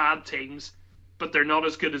bad teams, but they're not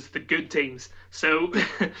as good as the good teams. So,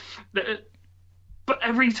 but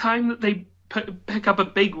every time that they pick up a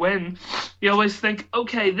big win, you always think,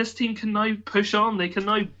 okay, this team can now push on. They can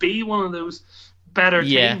now be one of those better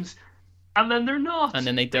teams. And then they're not. And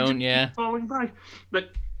then they don't, keep falling back.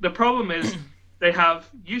 But the problem is they have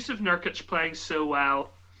Yusuf Nurkic playing so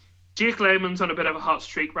well. Jake Layman's on a bit of a hot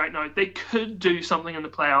streak right now. They could do something in the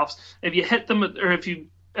playoffs. If you hit them, or if you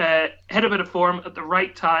hit a bit of form at the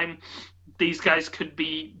right time, these guys could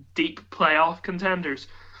be deep playoff contenders.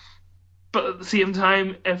 But at the same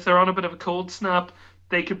time, if they're on a bit of a cold snap,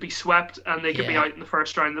 they could be swept and they could be out in the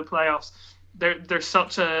first round of the playoffs. They're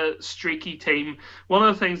such a streaky team. One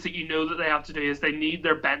of the things that you know that they have to do is they need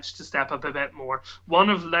their bench to step up a bit more. One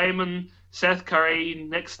of Lehman, Seth Curry,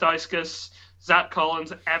 Nick Stauskas, Zach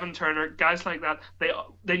Collins, Evan Turner, guys like that,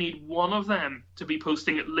 they need one of them to be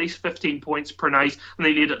posting at least 15 points per night, and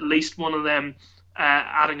they need at least one of them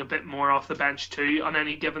adding a bit more off the bench too on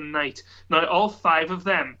any given night. Now, all 5 of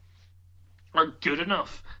them are good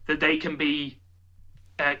enough that they can be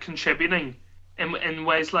contributing in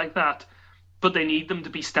ways like that, but they need them to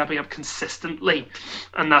be stepping up consistently,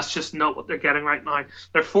 and that's just not what they're getting right now.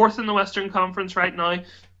 They're 4th in the Western Conference right now.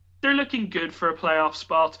 They're looking good for a playoff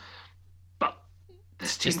spot, but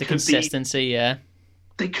this team just the consistency,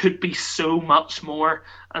 they could be so much more,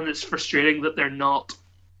 and it's frustrating that they're not.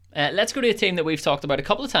 Let's go to a team that we've talked about a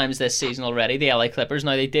couple of times this season already, the LA Clippers.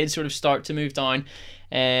 Now, they did sort of start to move down,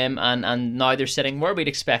 and now they're sitting where we'd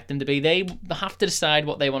expect them to be. They have to decide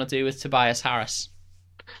what they want to do with Tobias Harris.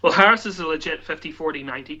 Well, Harris is a legit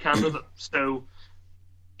 50-40-90 candidate, so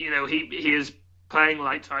he is playing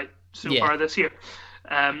lights out so far this year.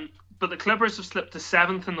 But the Clippers have slipped to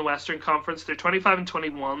 7th in the Western Conference. They're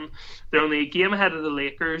 25-21. They're only a game ahead of the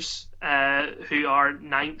Lakers, who are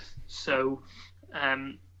 9th, so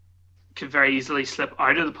could very easily slip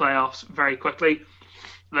out of the playoffs very quickly.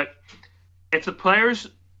 Look, if the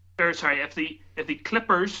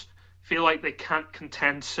Clippers feel like they can't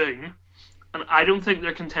contend soon, and I don't think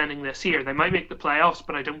they're contending this year. They might make the playoffs,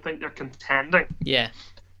 but I don't think they're contending. Yeah.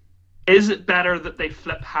 Is it better that they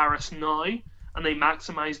flip Harris now and they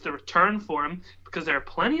maximise the return for him? Because there are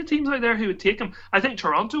plenty of teams out there who would take him. I think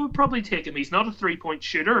Toronto would probably take him. He's not a 3-point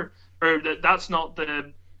shooter, or that's not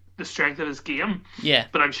the strength of his game. Yeah.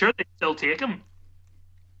 But I'm sure they'd still take him.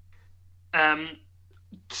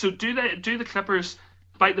 So do the Clippers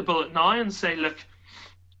bite the bullet now and say, look,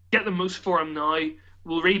 get the most for him now,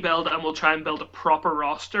 we'll rebuild and we'll try and build a proper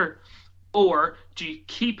roster? Or do you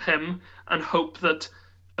keep him and hope that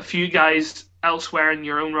a few guys elsewhere in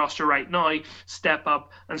your own roster right now step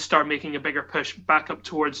up and start making a bigger push back up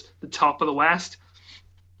towards the top of the West?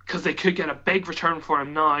 Because they could get a big return for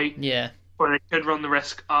him now. Yeah. Or they could run the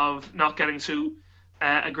risk of not getting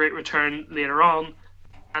a great return later on,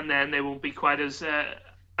 and then they won't be quite as...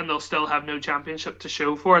 and they'll still have no championship to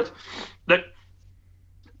show for it. Look,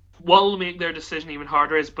 what will make their decision even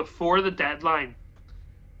harder is before the deadline,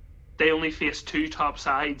 they only face 2 top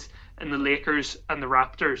sides in the Lakers and the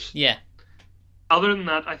Raptors. Yeah. Other than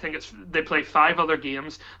that, I think they play 5 other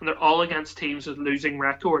games, and they're all against teams with losing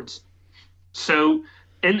records. So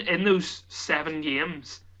in those 7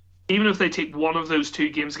 games, even if they take one of those 2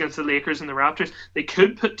 games against the Lakers and the Raptors, they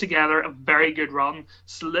could put together a very good run,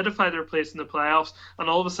 solidify their place in the playoffs, and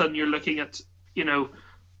all of a sudden you're looking at,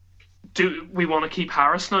 do we want to keep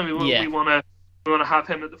Harris now? We want to have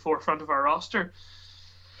him at the forefront of our roster.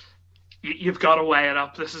 You've got to weigh it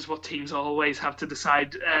up. This is what teams always have to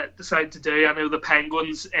decide to do. I know the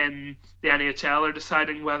Penguins in the NHL are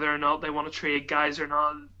deciding whether or not they want to trade guys or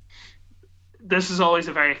not. This is always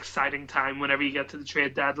a very exciting time whenever you get to the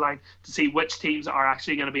trade deadline to see which teams are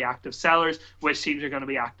actually going to be active sellers, which teams are going to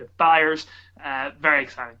be active buyers. Very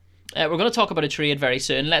exciting. We're going to talk about a trade very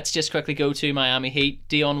soon. Let's just quickly go to Miami Heat.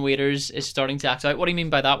 Dion Waiters is starting to act out. What do you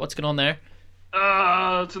mean by that? What's going on there?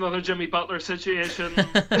 It's another Jimmy Butler situation.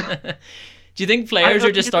 Do you think players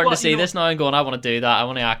are just starting to see this now and going, I want to do that, I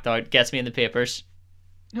want to act out, gets me in the papers?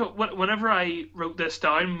 Whenever I wrote this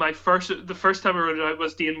down, the first time I wrote it out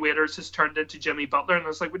was Dion Waiters has turned into Jimmy Butler, and I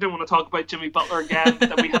was like, we don't want to talk about Jimmy Butler again.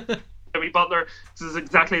 That we have Jimmy Butler. This is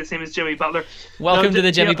exactly the same as Jimmy Butler. Welcome to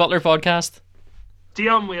the Jimmy Butler podcast.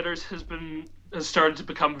 Dion Waiters has started to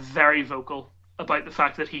become very vocal about the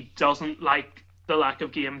fact that he doesn't like the lack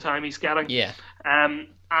of game time he's getting. Yeah.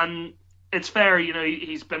 And it's fair,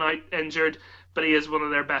 he's been out injured, but he is one of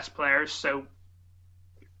their best players, so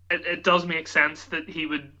it does make sense that he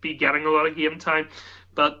would be getting a lot of game time.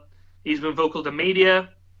 But he's been vocal to media.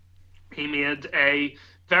 He made a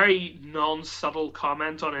very non-subtle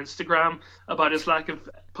comment on Instagram about his lack of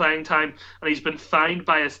playing time, and he's been fined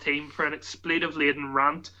by his team for an expletive-laden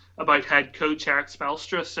rant about head coach Eric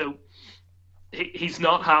Spoelstra. So he's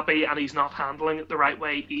not happy, and he's not handling it the right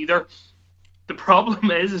way either. The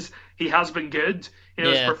problem is he has been good.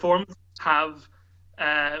 His performances have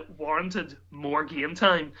warranted more game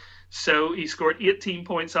time. So he scored 18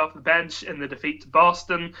 points off the bench in the defeat to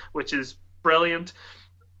Boston, which is brilliant.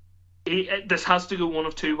 This has to go one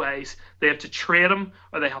of 2 ways. They have to trade him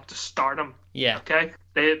or they have to start him. Yeah. Okay?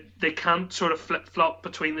 They can't sort of flip-flop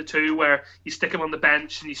between the two where you stick him on the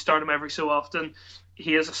bench and you start him every so often.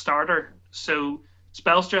 He is a starter. So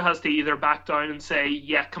Spelstra has to either back down and say,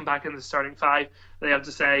 yeah, come back in the starting five. They have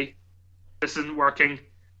to say, this isn't working.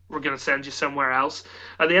 We're going to send you somewhere else.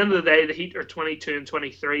 At the end of the day, the Heat are 22 and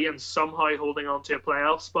 23 and somehow holding on to a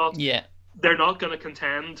playoff spot. Yeah. They're not going to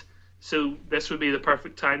contend. So this would be the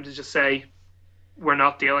perfect time to just say, we're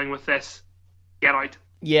not dealing with this. Get out.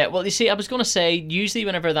 Yeah, well, you see, I was going to say, usually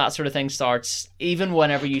whenever that sort of thing starts, even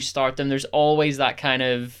whenever you start them, there's always that kind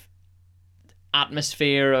of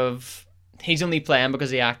atmosphere of he's only playing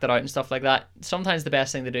because he acted out and stuff like that. Sometimes the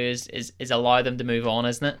best thing to do is allow them to move on,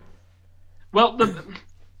 isn't it? Well,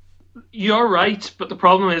 you're right, but the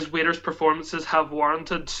problem is Waiter's performances have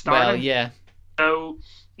warranted starting. Well, yeah. So,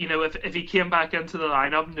 if he came back into the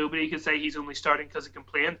lineup, nobody could say he's only starting because he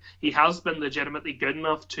complained. He has been legitimately good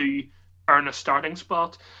enough to earn a starting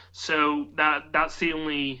spot. So that's the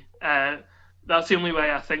only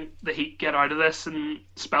way I think the Heat get out of this, and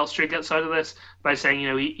Spelstra gets out of this by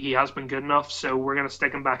saying, he has been good enough, so we're going to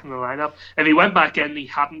stick him back in the lineup. If he went back in and he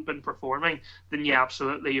hadn't been performing, then yeah,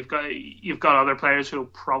 absolutely, you've got other players who will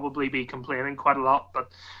probably be complaining quite a lot.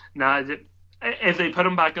 But if they put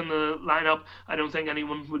him back in the lineup, I don't think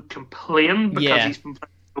anyone would complain because he's been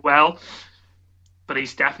playing so well. But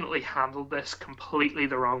he's definitely handled this completely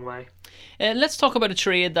the wrong way. Let's talk about a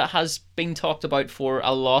trade that has been talked about for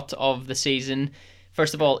a lot of the season.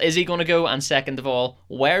 First of all, is he going to go? And second of all,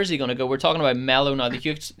 where is he going to go? We're talking about Melo now.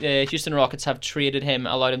 The Houston Rockets have traded him,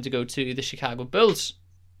 allowed him to go to the Chicago Bulls.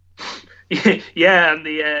 Yeah, and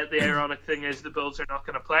the ironic thing is the Bulls are not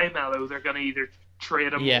going to play Melo. They're going to either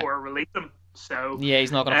trade him or release him. So yeah,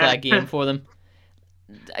 he's not going to play a game for them.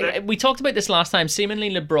 We talked about this last time. Seemingly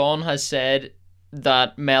LeBron has said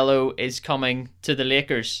that Melo is coming to the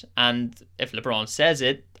Lakers, and if LeBron says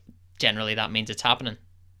it, generally that means it's happening.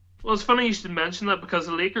 Well, it's funny you should mention that because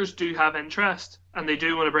the Lakers do have interest and they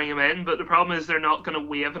do want to bring him in, but the problem is they're not going to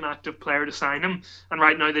waive an active player to sign him, and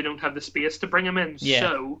right now they don't have the space to bring him in,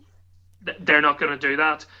 so they're not going to do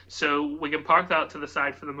that. So we can park that to the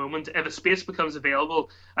side for the moment. If a space becomes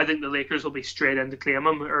available, I think the Lakers will be straight in to claim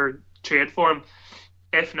him or trade for him.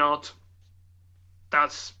 If not,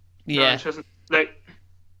 that's interesting. But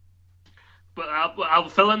I'll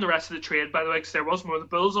fill in the rest of the trade, by the way, because there was more. The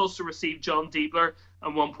Bulls also received John Diebler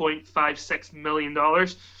and $1.56 million.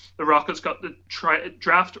 The Rockets got the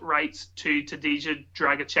draft rights to Tadija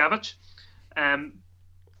Dragicevic.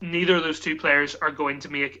 Neither of those two players are going to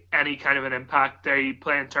make any kind of an impact. They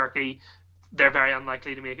play in Turkey. They're very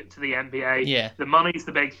unlikely to make it to the NBA. Yeah. The money's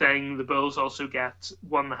the big thing. The Bulls also get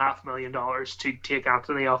 $1.5 million to take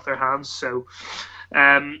Anthony off their hands. So,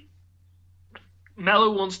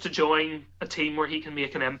 Melo wants to join a team where he can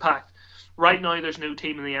make an impact. Right now, there's no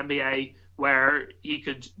team in the NBA where he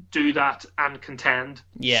could do that and contend.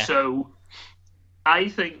 Yeah. So, I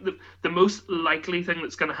think the most likely thing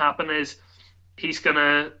that's going to happen is he's going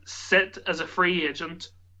to sit as a free agent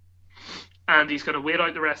and he's going to wait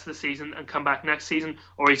out the rest of the season and come back next season,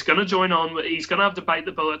 or he's going to he's going to have to bite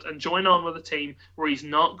the bullet and join on with a team where he's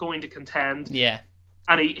not going to contend. Yeah.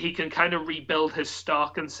 And he can kind of rebuild his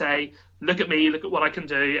stock and say, look at me, look at what I can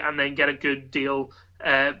do, and then get a good deal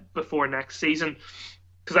before next season.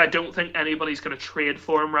 Because I don't think anybody's going to trade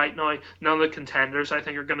for him right now. None of the contenders, I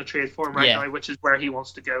think, are going to trade for him right now, which is where he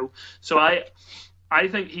wants to go. So I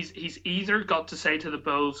think he's either got to say to the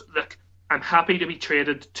Bulls, look, I'm happy to be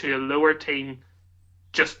traded to a lower team,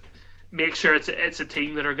 just make sure it's a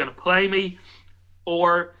team that are going to play me,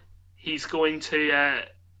 or he's going to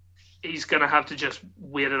have to just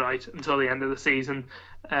wait it out until the end of the season.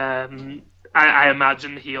 I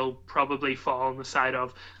imagine he'll probably fall on the side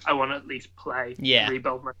of, I want to at least play and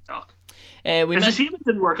rebuild my stock. It's a shame it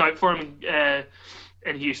didn't work out for him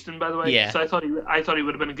in Houston, by the way. Yeah. So I thought he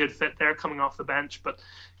would have been a good fit there coming off the bench, but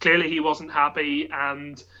clearly he wasn't happy,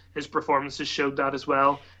 and his performances showed that as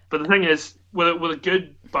well. But the thing is, with a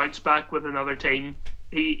good bounce back with another team,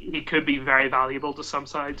 he could be very valuable to some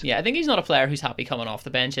sides. Yeah, I think he's not a player who's happy coming off the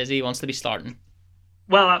bench, is he? He wants to be starting.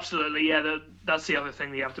 Well, absolutely, yeah. That's the other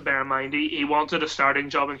thing that you have to bear in mind. He wanted a starting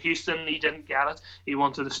job in Houston. He didn't get it. He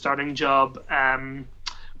wanted a starting job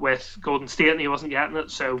with Golden State, and he wasn't getting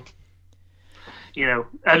it. So,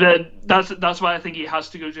 and that's why I think he has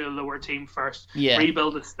to go to a lower team first. Yeah.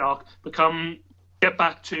 Rebuild his stock, get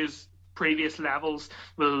back to his previous levels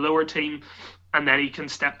with a lower team, and then he can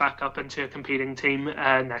step back up into a competing team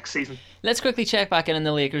next season. Let's quickly check back in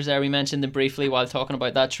the Lakers there. We mentioned them briefly while talking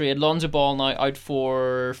about that trade. Lonzo Ball now out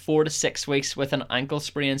for 4 to 6 weeks with an ankle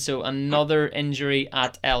sprain, so another injury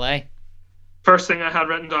at LA. First thing I had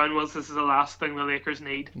written down was this is the last thing the Lakers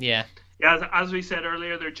need. Yeah. Yeah, as we said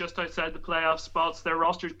earlier, they're just outside the playoff spots. Their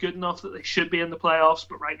roster's good enough that they should be in the playoffs,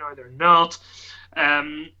 but right now they're not.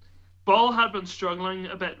 Ball had been struggling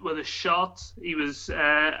a bit with his shot. He was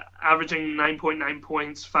averaging 9.9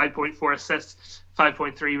 points, 5.4 assists,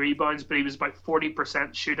 5.3 rebounds, but he was about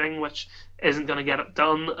 40% shooting, which isn't going to get it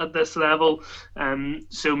done at this level.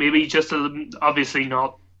 So maybe just obviously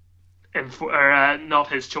not not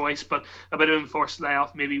his choice, but a bit of enforced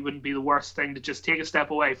layoff maybe wouldn't be the worst thing, to just take a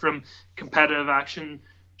step away from competitive action,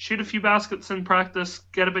 shoot a few baskets in practice,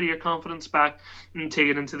 get a bit of your confidence back, and take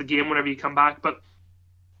it into the game whenever you come back. But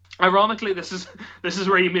ironically, this is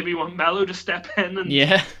where you maybe want Melo to step in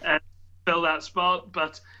and fill that spot,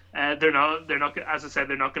 but they're not. As I said,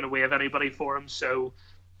 they're not going to waive anybody for him, so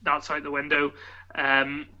that's out the window.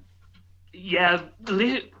 Yeah,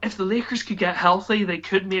 if the Lakers could get healthy, they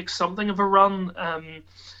could make something of a run.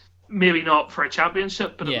 Maybe not for a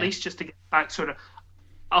championship, but at least just to get back sort of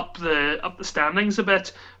up the standings a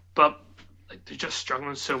bit. But they're just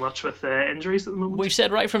struggling so much with injuries at the moment. We've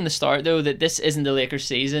said right from the start, though, that this isn't the Lakers'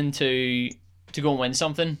 season to go and win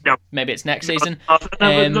something. No. Maybe it's next season.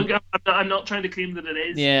 Look, I'm not trying to claim that it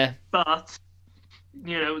is. Yeah. But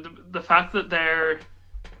the fact that they're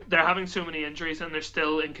having so many injuries and they're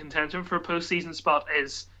still in contention for a postseason spot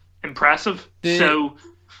is impressive.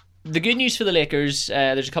 The good news for the Lakers,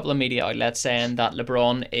 there's a couple of media outlets saying that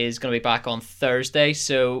LeBron is going to be back on Thursday.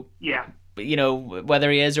 So yeah,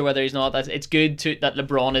 whether he is or whether he's not, it's good that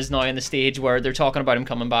LeBron is now in the stage where they're talking about him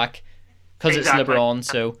coming back because it's LeBron.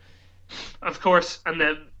 So of course, and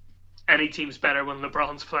then any team's better when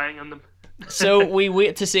LeBron's playing in them. So we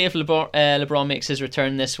wait to see if LeBron makes his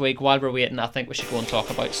return this week. While we're waiting, I think we should go and talk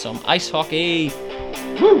about some ice hockey.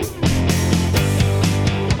 Woo!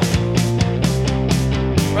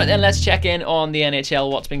 Right then, let's check in on the NHL,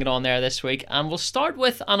 what's been going on there this week. And we'll start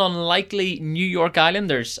with an unlikely New York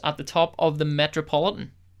Islanders at the top of the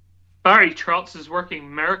Metropolitan. Barry Trotz is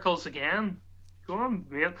working miracles again. Go on,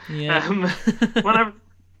 man. Yeah.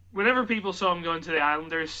 Whenever people saw him going to the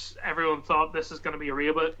Islanders, everyone thought this is going to be a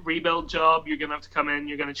rebuild job. You're going to have to come in.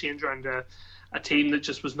 You're going to change around a team that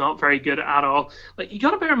just was not very good at all. You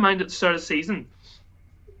got to bear in mind at the start of the season,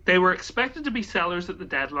 they were expected to be sellers at the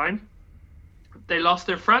deadline. They lost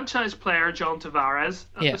their franchise player, John Tavares,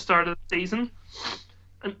 at the start of the season.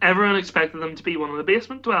 And everyone expected them to be one of the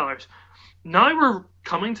basement dwellers. Now we're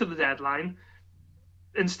coming to the deadline.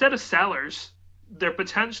 Instead of sellers, they're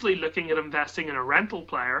potentially looking at investing in a rental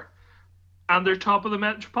player, and they're top of the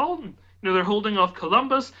Metropolitan. They're holding off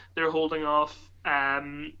Columbus, they're holding off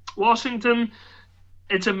Washington.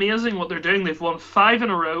 It's amazing what they're doing. They've won 5 in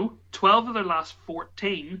a row, 12 of their last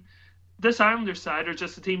 14. This Islanders side are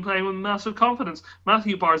just a team playing with massive confidence.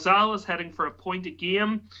 Matthew Barzal is heading for a point a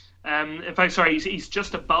game. In fact, he's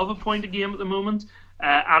just above a point a game at the moment.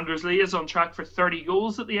 Anders Lee is on track for 30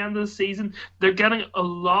 goals at the end of the season. They're getting a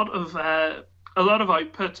lot of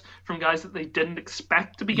output from guys that they didn't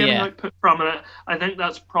expect to be getting output from, and I think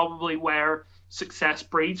that's probably where success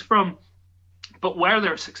breeds from. But where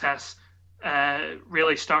their success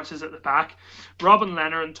really starts is at the back. Robin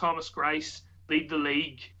Lehner and Thomas Greiss lead the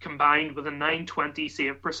league combined with a .920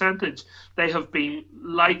 save percentage. They have been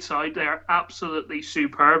lights out. They are absolutely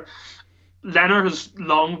superb. Lehner has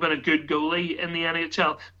long been a good goalie in the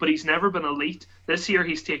NHL, but he's never been elite. This year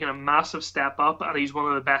he's taken a massive step up and he's one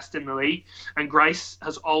of the best in the league. And Greiss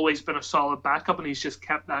has always been a solid backup and he's just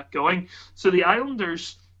kept that going. So the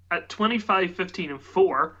Islanders at 25, 15 and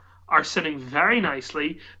 4 are sitting very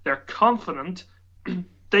nicely. They're confident.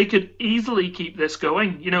 They could easily keep this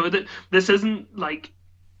going. This isn't like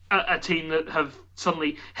a team that have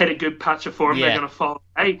suddenly hit a good patch of form. They're going to fall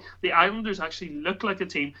away. The Islanders actually look like a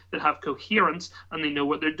team that have coherence and they know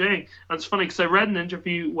what they're doing. And it's funny because I read an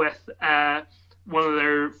interview with one of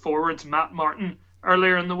their forwards, Matt Martin,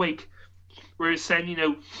 earlier in the week, where he was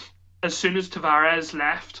saying, as soon as Tavares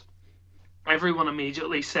left, everyone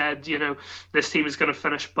immediately said, this team is going to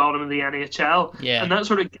finish bottom of the NHL. Yeah. And that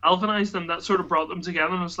sort of galvanized them. That sort of brought them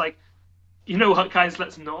together. And it was like, you know what, guys,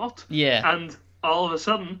 let's not. Yeah. And all of a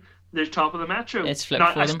sudden, they're top of the Metro. It's flipped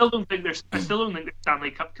for them. I still don't think they're Stanley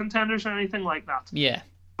Cup contenders or anything like that. Yeah.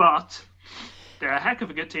 But they're a heck of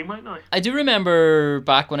a good team right now. I do remember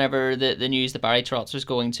back whenever the news that Barry Trotz was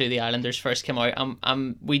going to the Islanders first came out,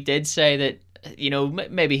 we did say that,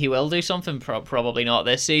 maybe he will do something, probably not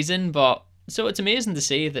this season, but so it's amazing to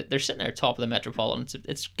see that they're sitting there top of the Metropolitan.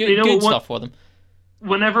 It's good stuff for them.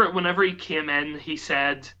 Whenever he came in, he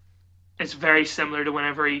said it's very similar to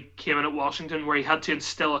whenever he came in at Washington, where he had to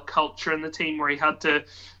instill a culture in the team, where he had to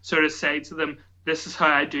sort of say to them, this is how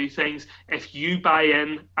I do things. If you buy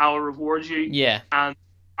in, I'll reward you. Yeah. And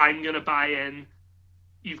I'm going to buy in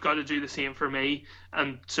you've got to do the same for me.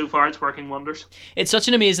 And so far, it's working wonders. It's such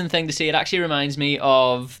an amazing thing to see. It actually reminds me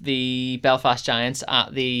of the Belfast Giants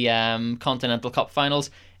at the Continental Cup finals.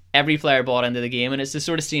 Every player bought into the game, and it's the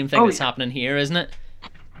sort of same thing that's happening here, isn't it?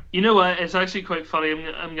 You know what? It's actually quite funny.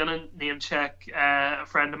 I'm going to name check a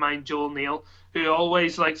friend of mine, Joel Neal, who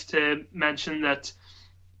always likes to mention that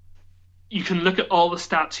you can look at all the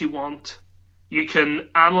stats you want. You can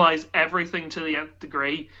analyze everything to the nth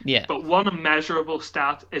degree, but one immeasurable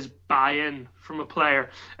stat is buy-in from a player.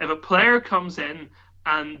 If a player comes in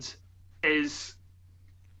and is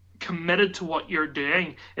committed to what you're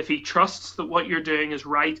doing, if he trusts that what you're doing is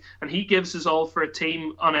right, and he gives his all for a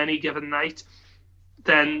team on any given night,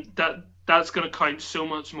 then that's going to count so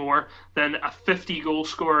much more than a 50-goal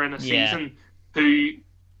scorer in a season who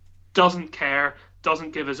doesn't care,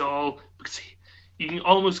 doesn't give his all, because you can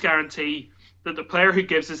almost guarantee that the player who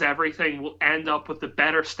gives us everything will end up with the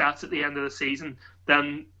better stats at the end of the season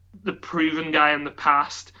than the proven guy in the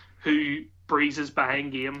past who breezes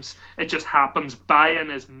buying games. It just happens.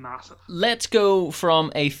 Buy-in is massive. Let's go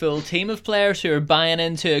from a full team of players who are buying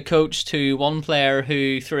into a coach to one player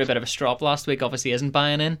who threw a bit of a strop last week, obviously isn't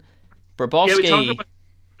buying in. Bobrovsky.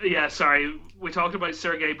 We talked about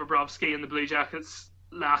Sergei Bobrovsky and the Blue Jackets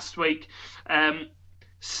last week.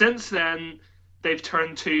 Since then, they've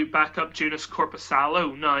turned to backup Joonas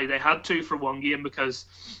Korpisalo. Now, they had to for one game because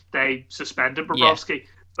they suspended Bobrovsky.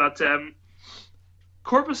 But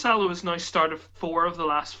Korpisalo has now started 4 of the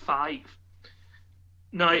last 5.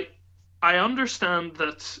 Now, I understand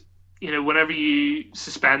that, whenever you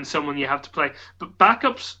suspend someone, you have to play. But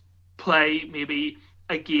backups play maybe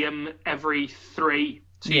a game every 3.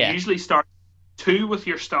 So you usually start 2 with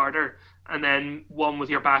your starter and then 1 with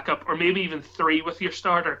your backup, or maybe even 3 with your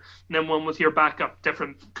starter, and then 1 with your backup.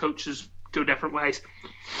 Different coaches go different ways.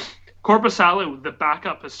 Korpisalo, the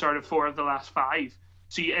backup, has started 4 of the last 5,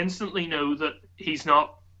 so you instantly know that he's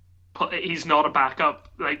not a backup.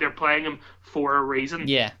 Like, they're playing him for a reason.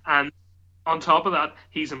 Yeah. And on top of that,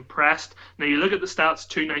 he's impressed. Now, you look at the stats,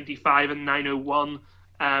 295 and 901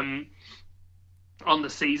 on the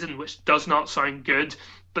season, which does not sound good,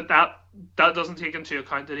 but that doesn't take into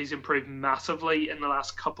account that he's improved massively in the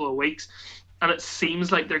last couple of weeks, and it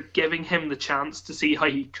seems like they're giving him the chance to see how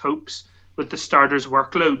he copes with the starter's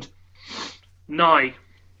workload. Now,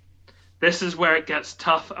 this is where it gets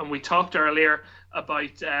tough, and we talked earlier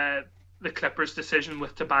about the Clippers' decision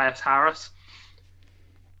with Tobias Harris.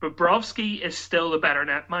 Bobrovsky is still the better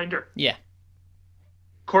netminder. Yeah.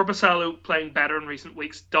 Korpisalo playing better in recent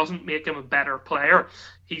weeks doesn't make him a better player.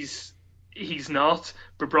 He's not.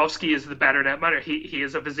 Bobrovsky is the better netminder. He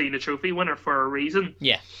is a Vezina Trophy winner for a reason.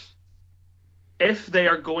 Yeah. If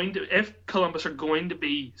Columbus are going to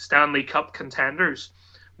be Stanley Cup contenders,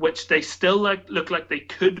 which they still look like they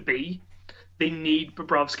could be, they need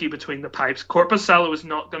Bobrovsky between the pipes. Korpisalo is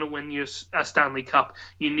not going to win you a Stanley Cup.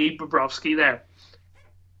 You need Bobrovsky there.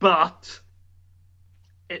 But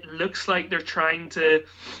it looks like they're trying to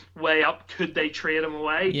weigh up, could they trade him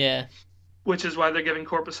away? Yeah. Which is why they're giving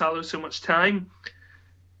Korpisalo so much time.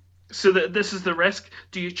 So this is the risk.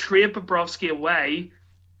 Do you trade Bobrovsky away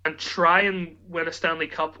and try and win a Stanley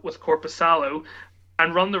Cup with Korpisalo,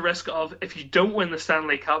 and run the risk of, if you don't win the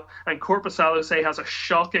Stanley Cup and Korpisalo, say, has a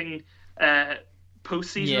shocking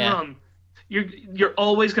postseason run, you're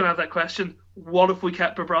always going to have that question, what if we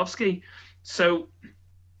kept Bobrovsky? So,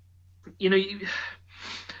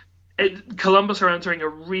 Columbus are entering a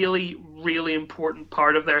really, really important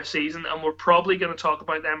part of their season, and we're probably going to talk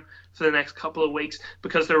about them for the next couple of weeks,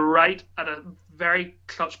 because they're right at a very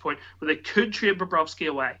clutch point where they could trade Bobrovsky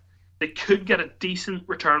away. They could get a decent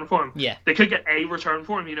return for him. Yeah. They could get a return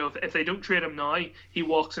for him. If they don't trade him now, he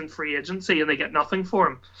walks in free agency and they get nothing for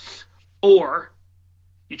him. Or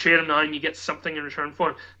you trade him now and you get something in return for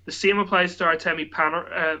him. The same applies to Artemi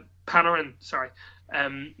Panarin.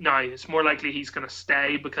 Now, it's more likely he's going to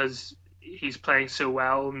stay because he's playing so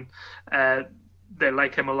well and they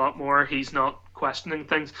like him a lot more. He's not questioning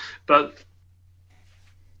things. But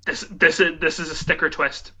this is a sticker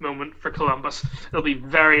twist moment for Columbus. It'll be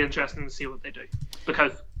very interesting to see what they do,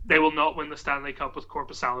 because they will not win the Stanley Cup with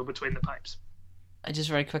Korpisalo between the pipes. I just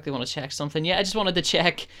very quickly want to check something. Yeah, I just wanted to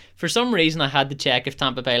check. For some reason, I had to check if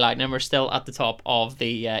Tampa Bay Lightning were still at the top of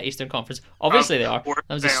the Eastern Conference. Obviously, they are. That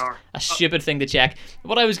was a stupid thing to check.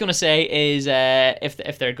 What I was going to say is,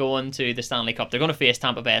 if they're going to the Stanley Cup, they're going to face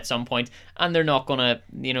Tampa Bay at some point, and they're not going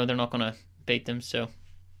to beat them. So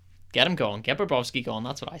get him going. Get Bobrovsky going.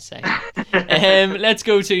 That's what I say. Let's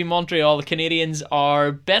go to Montreal. The Canadiens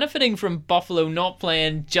are benefiting from Buffalo not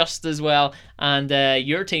playing just as well, and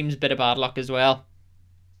your team's bit of bad luck as well.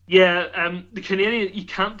 Yeah, the Canadian. You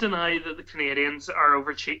can't deny that the Canadians are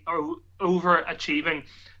overachieving.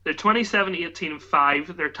 They're 27, 18, and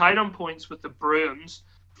 5. They're tied on points with the Bruins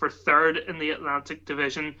for third in the Atlantic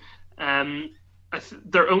Division.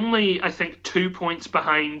 They're only, I think, 2 points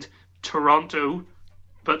behind Toronto,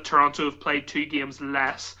 but Toronto have played 2 games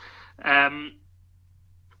less. But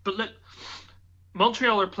look,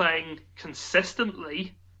 Montreal are playing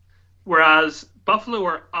consistently, whereas Buffalo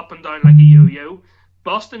are up and down like a yo-yo.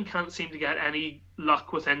 Boston can't seem to get any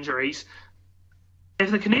luck with injuries. If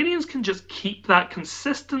the Canadians can just keep that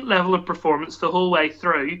consistent level of performance the whole way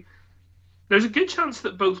through, there's a good chance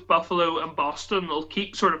that both Buffalo and Boston will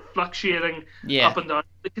keep sort of fluctuating up and down.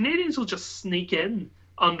 The Canadians will just sneak in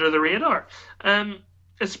under the radar, at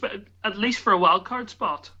least for a wild card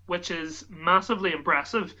spot, which is massively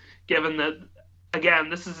impressive, given that, again,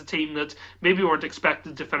 this is a team that maybe weren't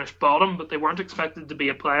expected to finish bottom, but they weren't expected to be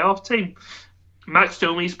a playoff team. Max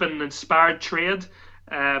Domi's been an inspired trade.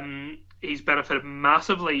 He's benefited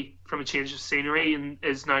massively from a change of scenery and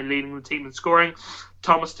is now leading the team in scoring.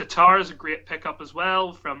 Thomas Tatar is a great pickup as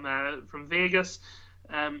well from Vegas.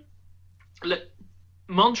 Look,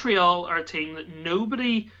 Montreal are a team that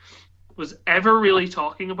nobody was ever really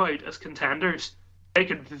talking about as contenders. They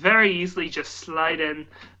could very easily just slide in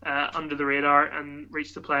under the radar and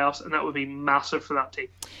reach the playoffs, and that would be massive for that team.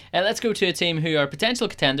 Let's go to a team who are potential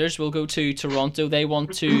contenders. We'll go to Toronto. They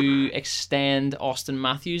want to extend Auston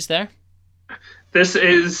Matthews there. This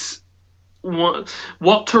is what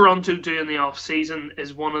Toronto do in the off-season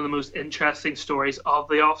is one of the most interesting stories of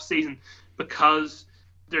the off-season, because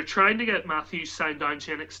they're trying to get Matthews signed down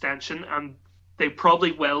to an extension, and they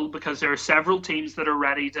probably will, because there are several teams that are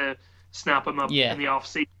ready to snap him up in the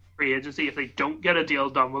off-season free agency if they don't get a deal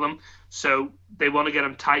done with him. So they want to get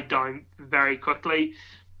him tied down very quickly.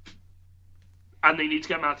 And they need to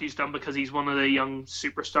get Matthews done because he's one of the young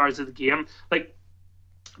superstars of the game. Like,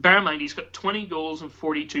 bear in mind, he's got 20 goals and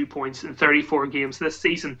 42 points in 34 games this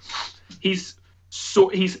season. He's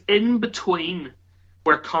in between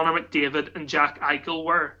where Connor McDavid and Jack Eichel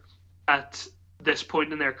were at this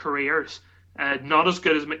point in their careers. Not as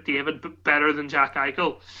good as McDavid, but better than Jack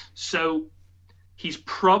Eichel. So he's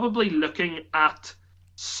probably looking at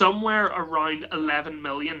somewhere around 11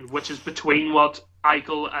 million, which is between what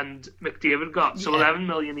Eichel and McDavid got. So 11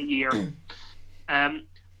 million a year.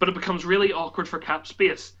 But it becomes really awkward for cap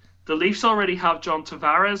space. The Leafs already have John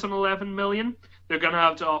Tavares on 11 million. They're going to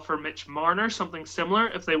have to offer Mitch Marner something similar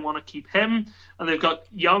if they want to keep him. And they've got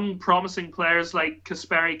young, promising players like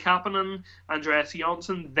Kasperi Kapanen, Andreas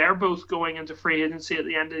Johnsson. They're both going into free agency at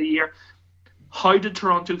the end of the year. How did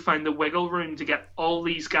Toronto find the wiggle room to get all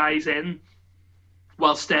these guys in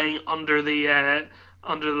while staying under the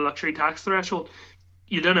luxury tax threshold?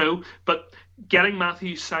 You don't know, but getting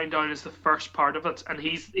Matthews signed down is the first part of it, and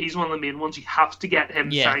he's one of the main ones. You have to get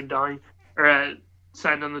him signed down, or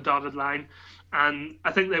signed on the dotted line. And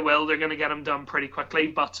I think they will. They're going to get him done pretty quickly.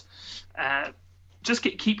 But just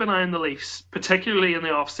keep an eye on the Leafs, particularly in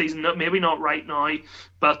the off-season. Maybe not right now,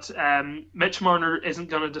 but Mitch Marner isn't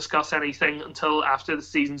going to discuss anything until after the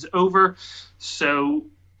season's over. So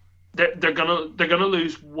they're gonna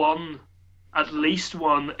lose at least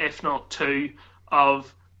one, if not two,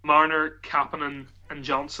 of Marner, Kapanen, and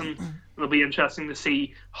Johnson. It'll be interesting to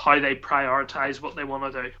see how they prioritise what they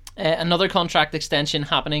want to do. Another contract extension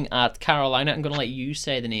happening at Carolina. I'm going to let you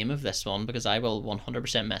say the name of this one because I will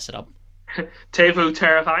 100% mess it up. Teuvo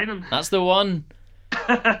Teravainen. That's the one.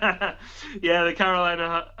 Yeah, the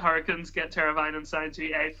Carolina Hurricanes get Teravainen signed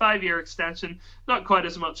to a 5-year extension. Not quite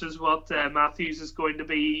as much as what Matthews is going to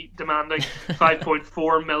be demanding.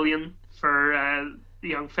 5.4 million for the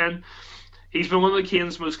young Finn. He's been one of the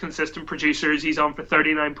Canes' most consistent producers. He's on for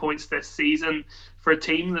 39 points this season for a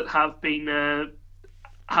team that have been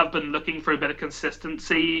looking for a bit of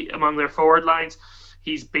consistency among their forward lines.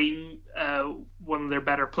 He's been one of their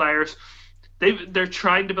better players. They're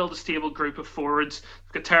trying to build a stable group of forwards.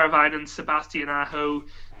 They've got Teravainen, Sebastian Aho.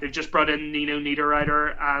 They've just brought in Nino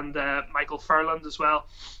Niederreiter and Michael Furland as well,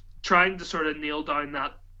 trying to sort of nail down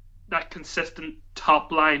that consistent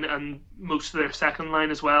top line and most of their second line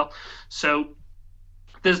as well. So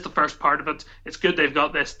this is the first part of it. It's good they've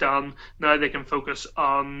got this done. Now they can focus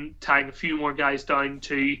on tying a few more guys down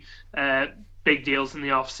to big deals in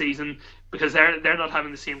the off season, because they're not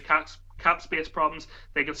having the same cap space problems.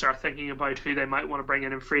 They can start thinking about who they might want to bring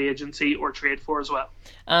in free agency or trade for as well.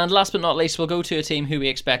 And last but not least, we'll go to a team who we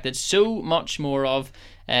expected so much more of.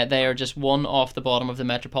 They are just one off the bottom of the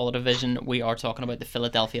Metropolitan Division. We are talking about the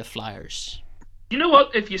Philadelphia Flyers. You know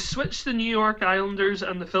what? If you switch the New York Islanders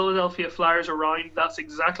and the Philadelphia Flyers around, that's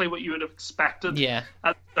exactly what you would have expected at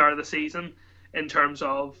the start of the season. in terms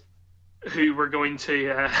of who we're going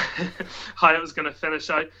to how it was going to finish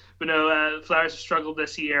out. But no, Flyers have struggled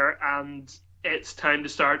this year, and it's time to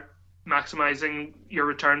start maximising your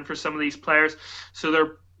return for some of these players. So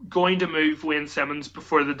they're going to move Wayne Simmons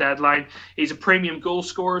before the deadline. He's a premium goal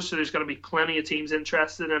scorer, so there's going to be plenty of teams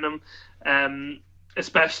interested in him.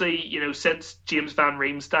 Especially, since James Van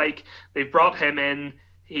Riemsdyk, they've brought him in.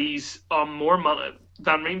 He's on more money.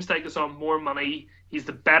 Van Riemsdyk is on more money. He's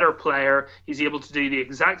the better player. He's able to do the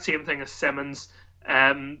exact same thing as Simmons,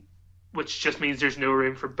 which just means there's no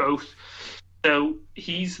room for both. So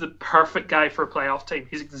he's the perfect guy for a playoff team.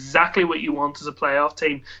 He's exactly what you want as a playoff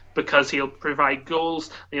team because he'll provide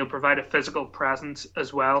goals and he'll provide a physical presence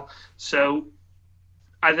as well. So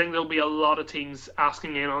I think there'll be a lot of teams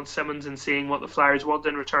asking in on Simmons and seeing what the Flyers want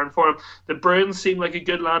in return for him. The Bruins seem like a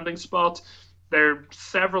good landing spot. There are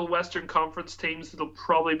several Western Conference teams that'll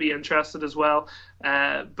probably be interested as well,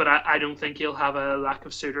 but I don't think he'll have a lack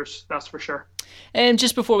of suitors, that's for sure. And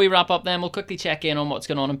just before we wrap up then, we'll quickly check in on what's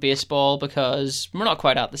going on in baseball because we're not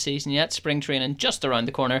quite at the season yet. Spring training just around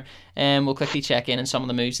the corner, and we'll quickly check in on some of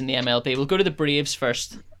the moves in the MLB. We'll go to the Braves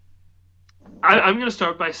first. I'm going to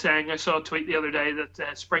start by saying I saw a tweet the other day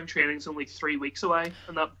that spring training's only 3 weeks away,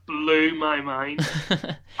 and that blew my mind.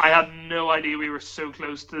 I had no idea we were so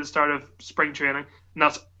close to the start of spring training, and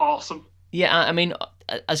that's awesome. Yeah, I mean,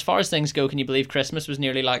 as far as things go, can you believe Christmas was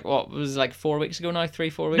nearly 4 weeks ago now? 3-4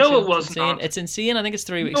 weeks ago? No, it wasn't. It's insane. I think it's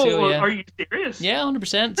 3 weeks ago. Yeah. Are you serious? Yeah,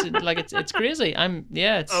 100%. It's crazy.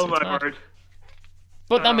 It's oh my mad. word.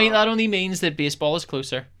 But that only means that baseball is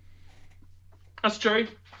closer. That's true.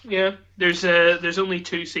 Yeah, there's only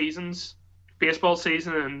 2 seasons, baseball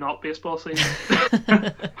season and not baseball season.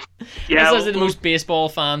 Yeah, that's the most baseball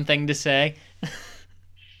fan thing to say.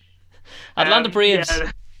 Atlanta Braves.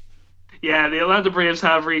 Yeah, the Atlanta Braves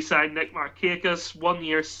have re-signed Nick Markakis, 1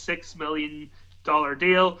 year, $6 million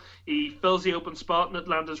deal. He fills the open spot in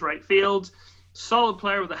Atlanta's right field. Solid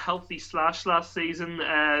player with a healthy slash last season,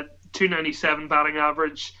 .297 batting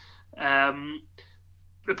average.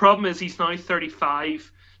 The problem is he's now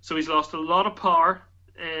 35. So he's lost a lot of power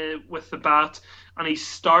with the bat, and he's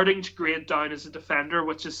starting to grade down as a defender,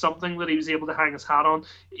 which is something that he was able to hang his hat on.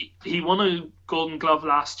 He won a Golden Glove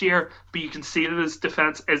last year, but you can see that his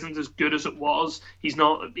defense isn't as good as it was. He's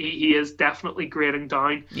not. He is definitely grading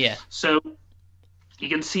down. Yeah. So you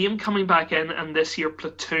can see him coming back in, and this year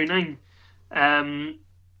platooning,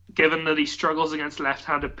 given that he struggles against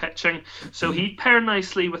left-handed pitching. So he'd pair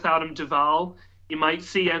nicely with Adam Duvall. You might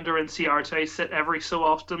see Ender Inciarte sit every so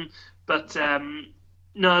often, but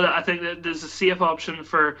no, I think that there's a safe option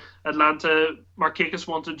for Atlanta. Markakis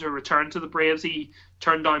wanted to return to the Braves. He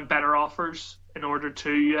turned down better offers in order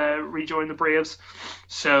to rejoin the Braves.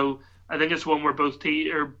 So I think it's one where both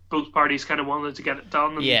parties kind of wanted to get it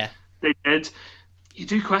done, and they did. You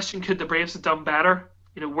do question, could the Braves have done better?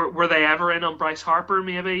 Were they ever in on Bryce Harper?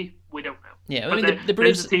 Maybe, we don't know. Yeah, I mean, the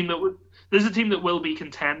Braves. There's a team that will be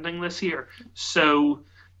contending this year, so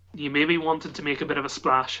you maybe wanted to make a bit of a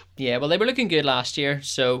splash. Yeah, well, they were looking good last year,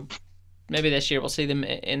 so maybe this year we'll see them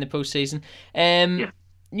in the postseason.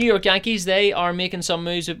 New York Yankees, they are making some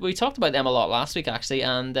moves. We talked about them a lot last week, actually,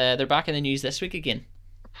 and they're back in the news this week again.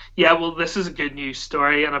 Yeah, well, this is a good news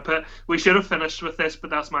story, and we should have finished with this, but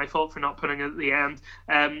that's my fault for not putting it at the end.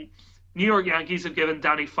 New York Yankees have given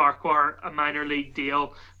Danny Farquhar a minor league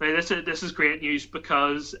deal. Now, this is great news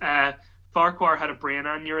because Farquhar had a brain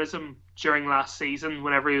aneurysm during last season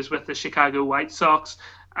whenever he was with the Chicago White Sox,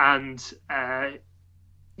 and it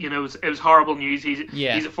was horrible news.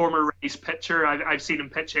 He's a former Rays pitcher. I've seen him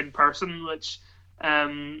pitch in person, which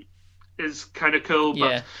is kind of cool.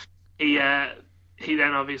 But he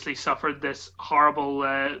then obviously suffered this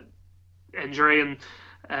horrible injury, and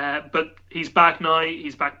but he's back now.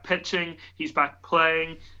 He's back pitching. He's back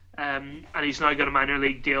playing. And he's now got a minor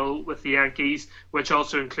league deal with the Yankees, which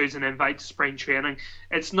also includes an invite to spring training.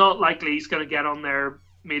 It's not likely he's going to get on their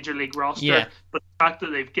major league roster, but the fact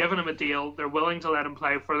that they've given him a deal, they're willing to let him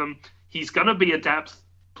play for them. He's going to be a depth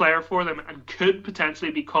player for them and could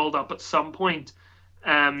potentially be called up at some point,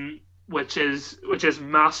 which is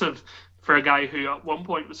massive for a guy who at one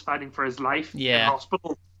point was fighting for his life in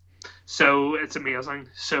hospital. So it's amazing.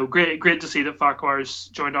 So great to see that Farquhar's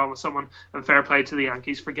joined on with someone, and fair play to the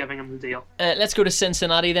Yankees for giving him the deal. Let's go to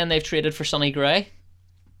Cincinnati then. They've traded for Sonny Gray.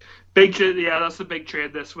 Big trade, that's the big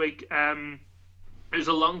trade this week. It was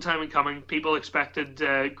a long time in coming. People expected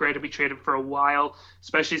Gray to be traded for a while,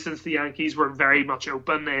 especially since the Yankees were very much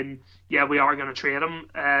open in, we are going to trade him.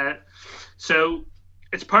 So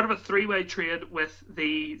it's part of a 3-way trade with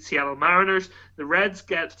the Seattle Mariners. The Reds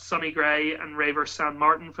get Sonny Gray and Raver San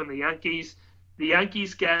Martin from the Yankees. The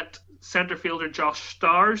Yankees get centre fielder Josh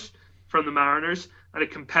Stars from the Mariners and a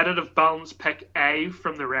competitive balance pick A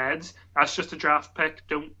from the Reds. That's just a draft pick.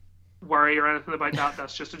 Don't worry or anything about that.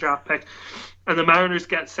 That's just a draft pick. And the Mariners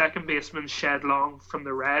get second baseman Shed Long from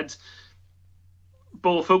the Reds.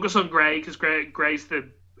 But we'll focus on Gray because Gray's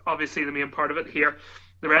obviously the main part of it here.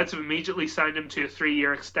 The Reds have immediately signed him to a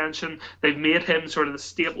 3-year extension. They've made him sort of the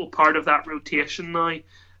staple part of that rotation now.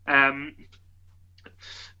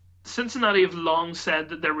 Cincinnati have long said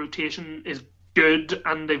that their rotation is good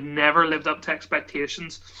and they've never lived up to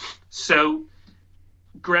expectations. So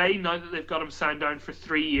Gray, now that they've got him signed down for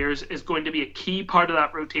 3 years, is going to be a key part of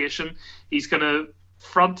that rotation. He's going to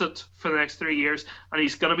front it for the next 3 years, and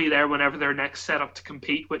he's going to be there whenever they're next set up to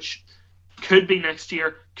compete, which could be next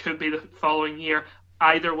year, could be the following year.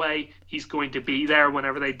 Either way, he's going to be there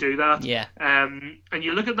whenever they do that. Yeah. And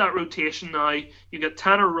you look at that rotation now, you get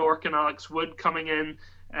Tanner Roark and Alex Wood coming in.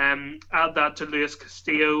 Add that to Luis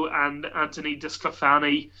Castillo and Anthony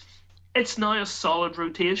DeSclafani. It's now a solid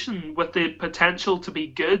rotation with the potential to be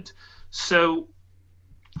good. So,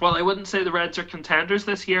 while I wouldn't say the Reds are contenders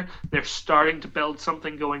this year, they're starting to build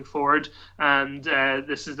something going forward, and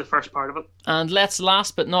this is the first part of it. And let's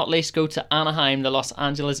last but not least go to Anaheim. The Los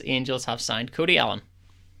Angeles Angels have signed Cody Allen.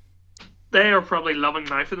 They are probably loving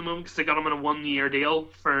life at the moment because they got him in a 1-year deal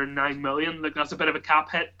for $9 million. Like, that's a bit of a cap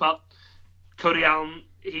hit, but Cody Allen,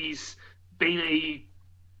 he's been a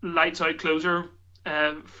lights-out closer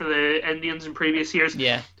for the Indians in previous years.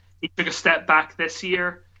 Yeah. He took a step back this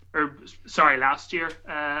year, last year,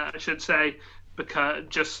 I should say,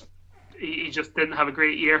 because he just didn't have a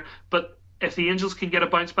great year. But if the Angels can get a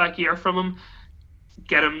bounce-back year from him,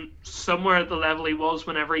 get him somewhere at the level he was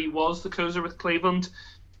whenever he was the closer with Cleveland,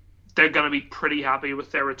 they're going to be pretty happy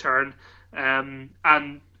with their return.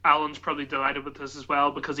 And Allen's probably delighted with this as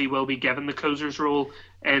well because he will be given the closer's role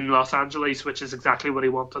in Los Angeles, which is exactly what he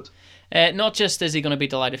wanted. Not just is he going to be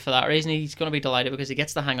delighted for that reason, he's going to be delighted because he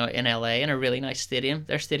gets to hang out in LA in a really nice stadium.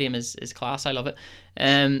 Their stadium is class. I love it.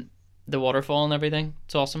 The waterfall and everything.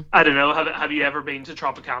 It's awesome. I don't know. Have you ever been to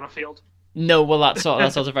Tropicana Field? No, well that's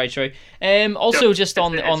also very true. Also, no, just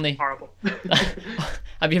on the horrible.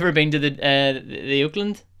 Have you ever been to the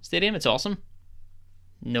Oakland Stadium? It's awesome.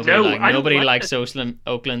 Nobody likes Oakland.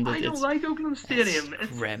 I don't like Oakland Stadium.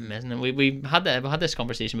 It's grim, isn't it? We had this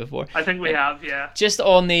conversation before. I think we have, yeah. Just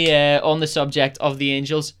on the subject of the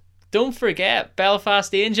Angels, don't forget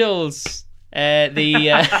Belfast Angels.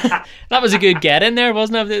 That was a good get in there,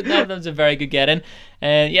 wasn't it? That was a very good get in.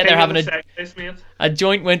 They're having a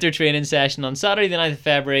joint winter training session on Saturday the 9th of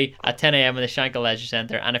February at 10 a.m. in the Shankill Leisure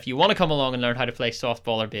Centre. And if you want to come along and learn how to play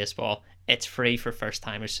softball or baseball, it's free for first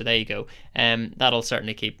timers. So there you go. That'll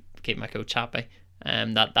certainly keep my coach happy.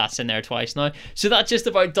 That's in there twice now. So that just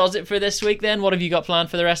about does it for this week then. What have you got planned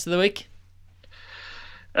for the rest of the week?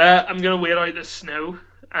 I'm going to wait out the snow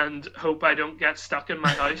and hope I don't get stuck in my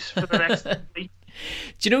house for the next week.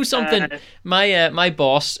 Do you know something? My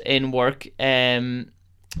boss in work,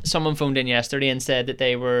 someone phoned in yesterday and said that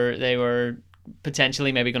they were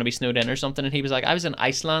potentially maybe going to be snowed in or something, and he was like, I was in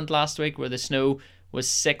Iceland last week where the snow was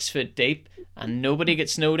 6 foot deep and nobody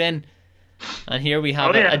gets snowed in, and here we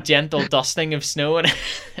have a gentle dusting of snow and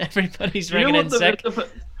everybody's ringing in sick.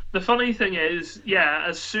 The funny thing is,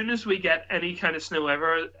 as soon as we get any kind of snow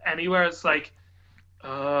anywhere, it's like,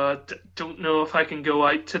 don't know if I can go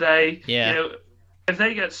out today. Yeah. If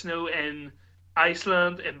they get snow in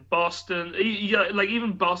Iceland, in Boston, like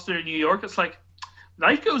even Boston or New York, it's like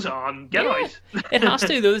life goes on. Get out. It has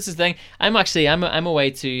to though. This is the thing. I'm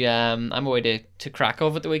away to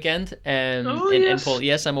Krakow at the weekend. In Poland.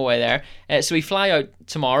 Yes, I'm away there. So we fly out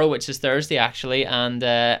tomorrow, which is Thursday actually, and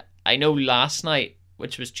I know last night,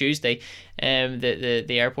 which was Tuesday, the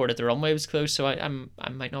airport at the runway was closed, so I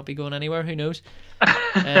might not be going anywhere. Who knows?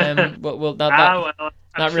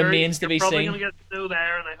 That sure remains to be seen. Probably going to get snow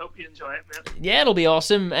there, and I hope you enjoy it, mate. Yeah, it'll be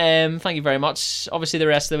awesome. Thank you very much. Obviously, the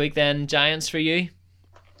rest of the week then, Giants for you.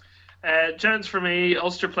 Giants for me.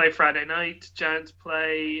 Ulster play Friday night. Giants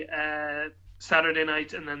play Saturday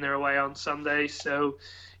night, and then they're away on Sunday. So,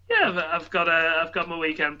 yeah, I've got my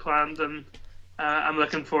weekend planned, and I'm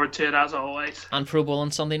looking forward to it as always. And Pro Bowl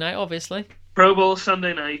on Sunday night, obviously. Pro Bowl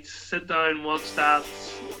Sunday night. Sit down, watch that.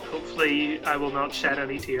 Hopefully, I will not shed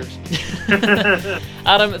any tears.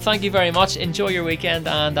 Adam, thank you very much. Enjoy your weekend,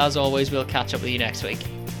 and as always, we'll catch up with you next week.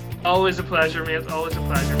 Always a pleasure, mate. Always a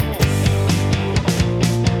pleasure.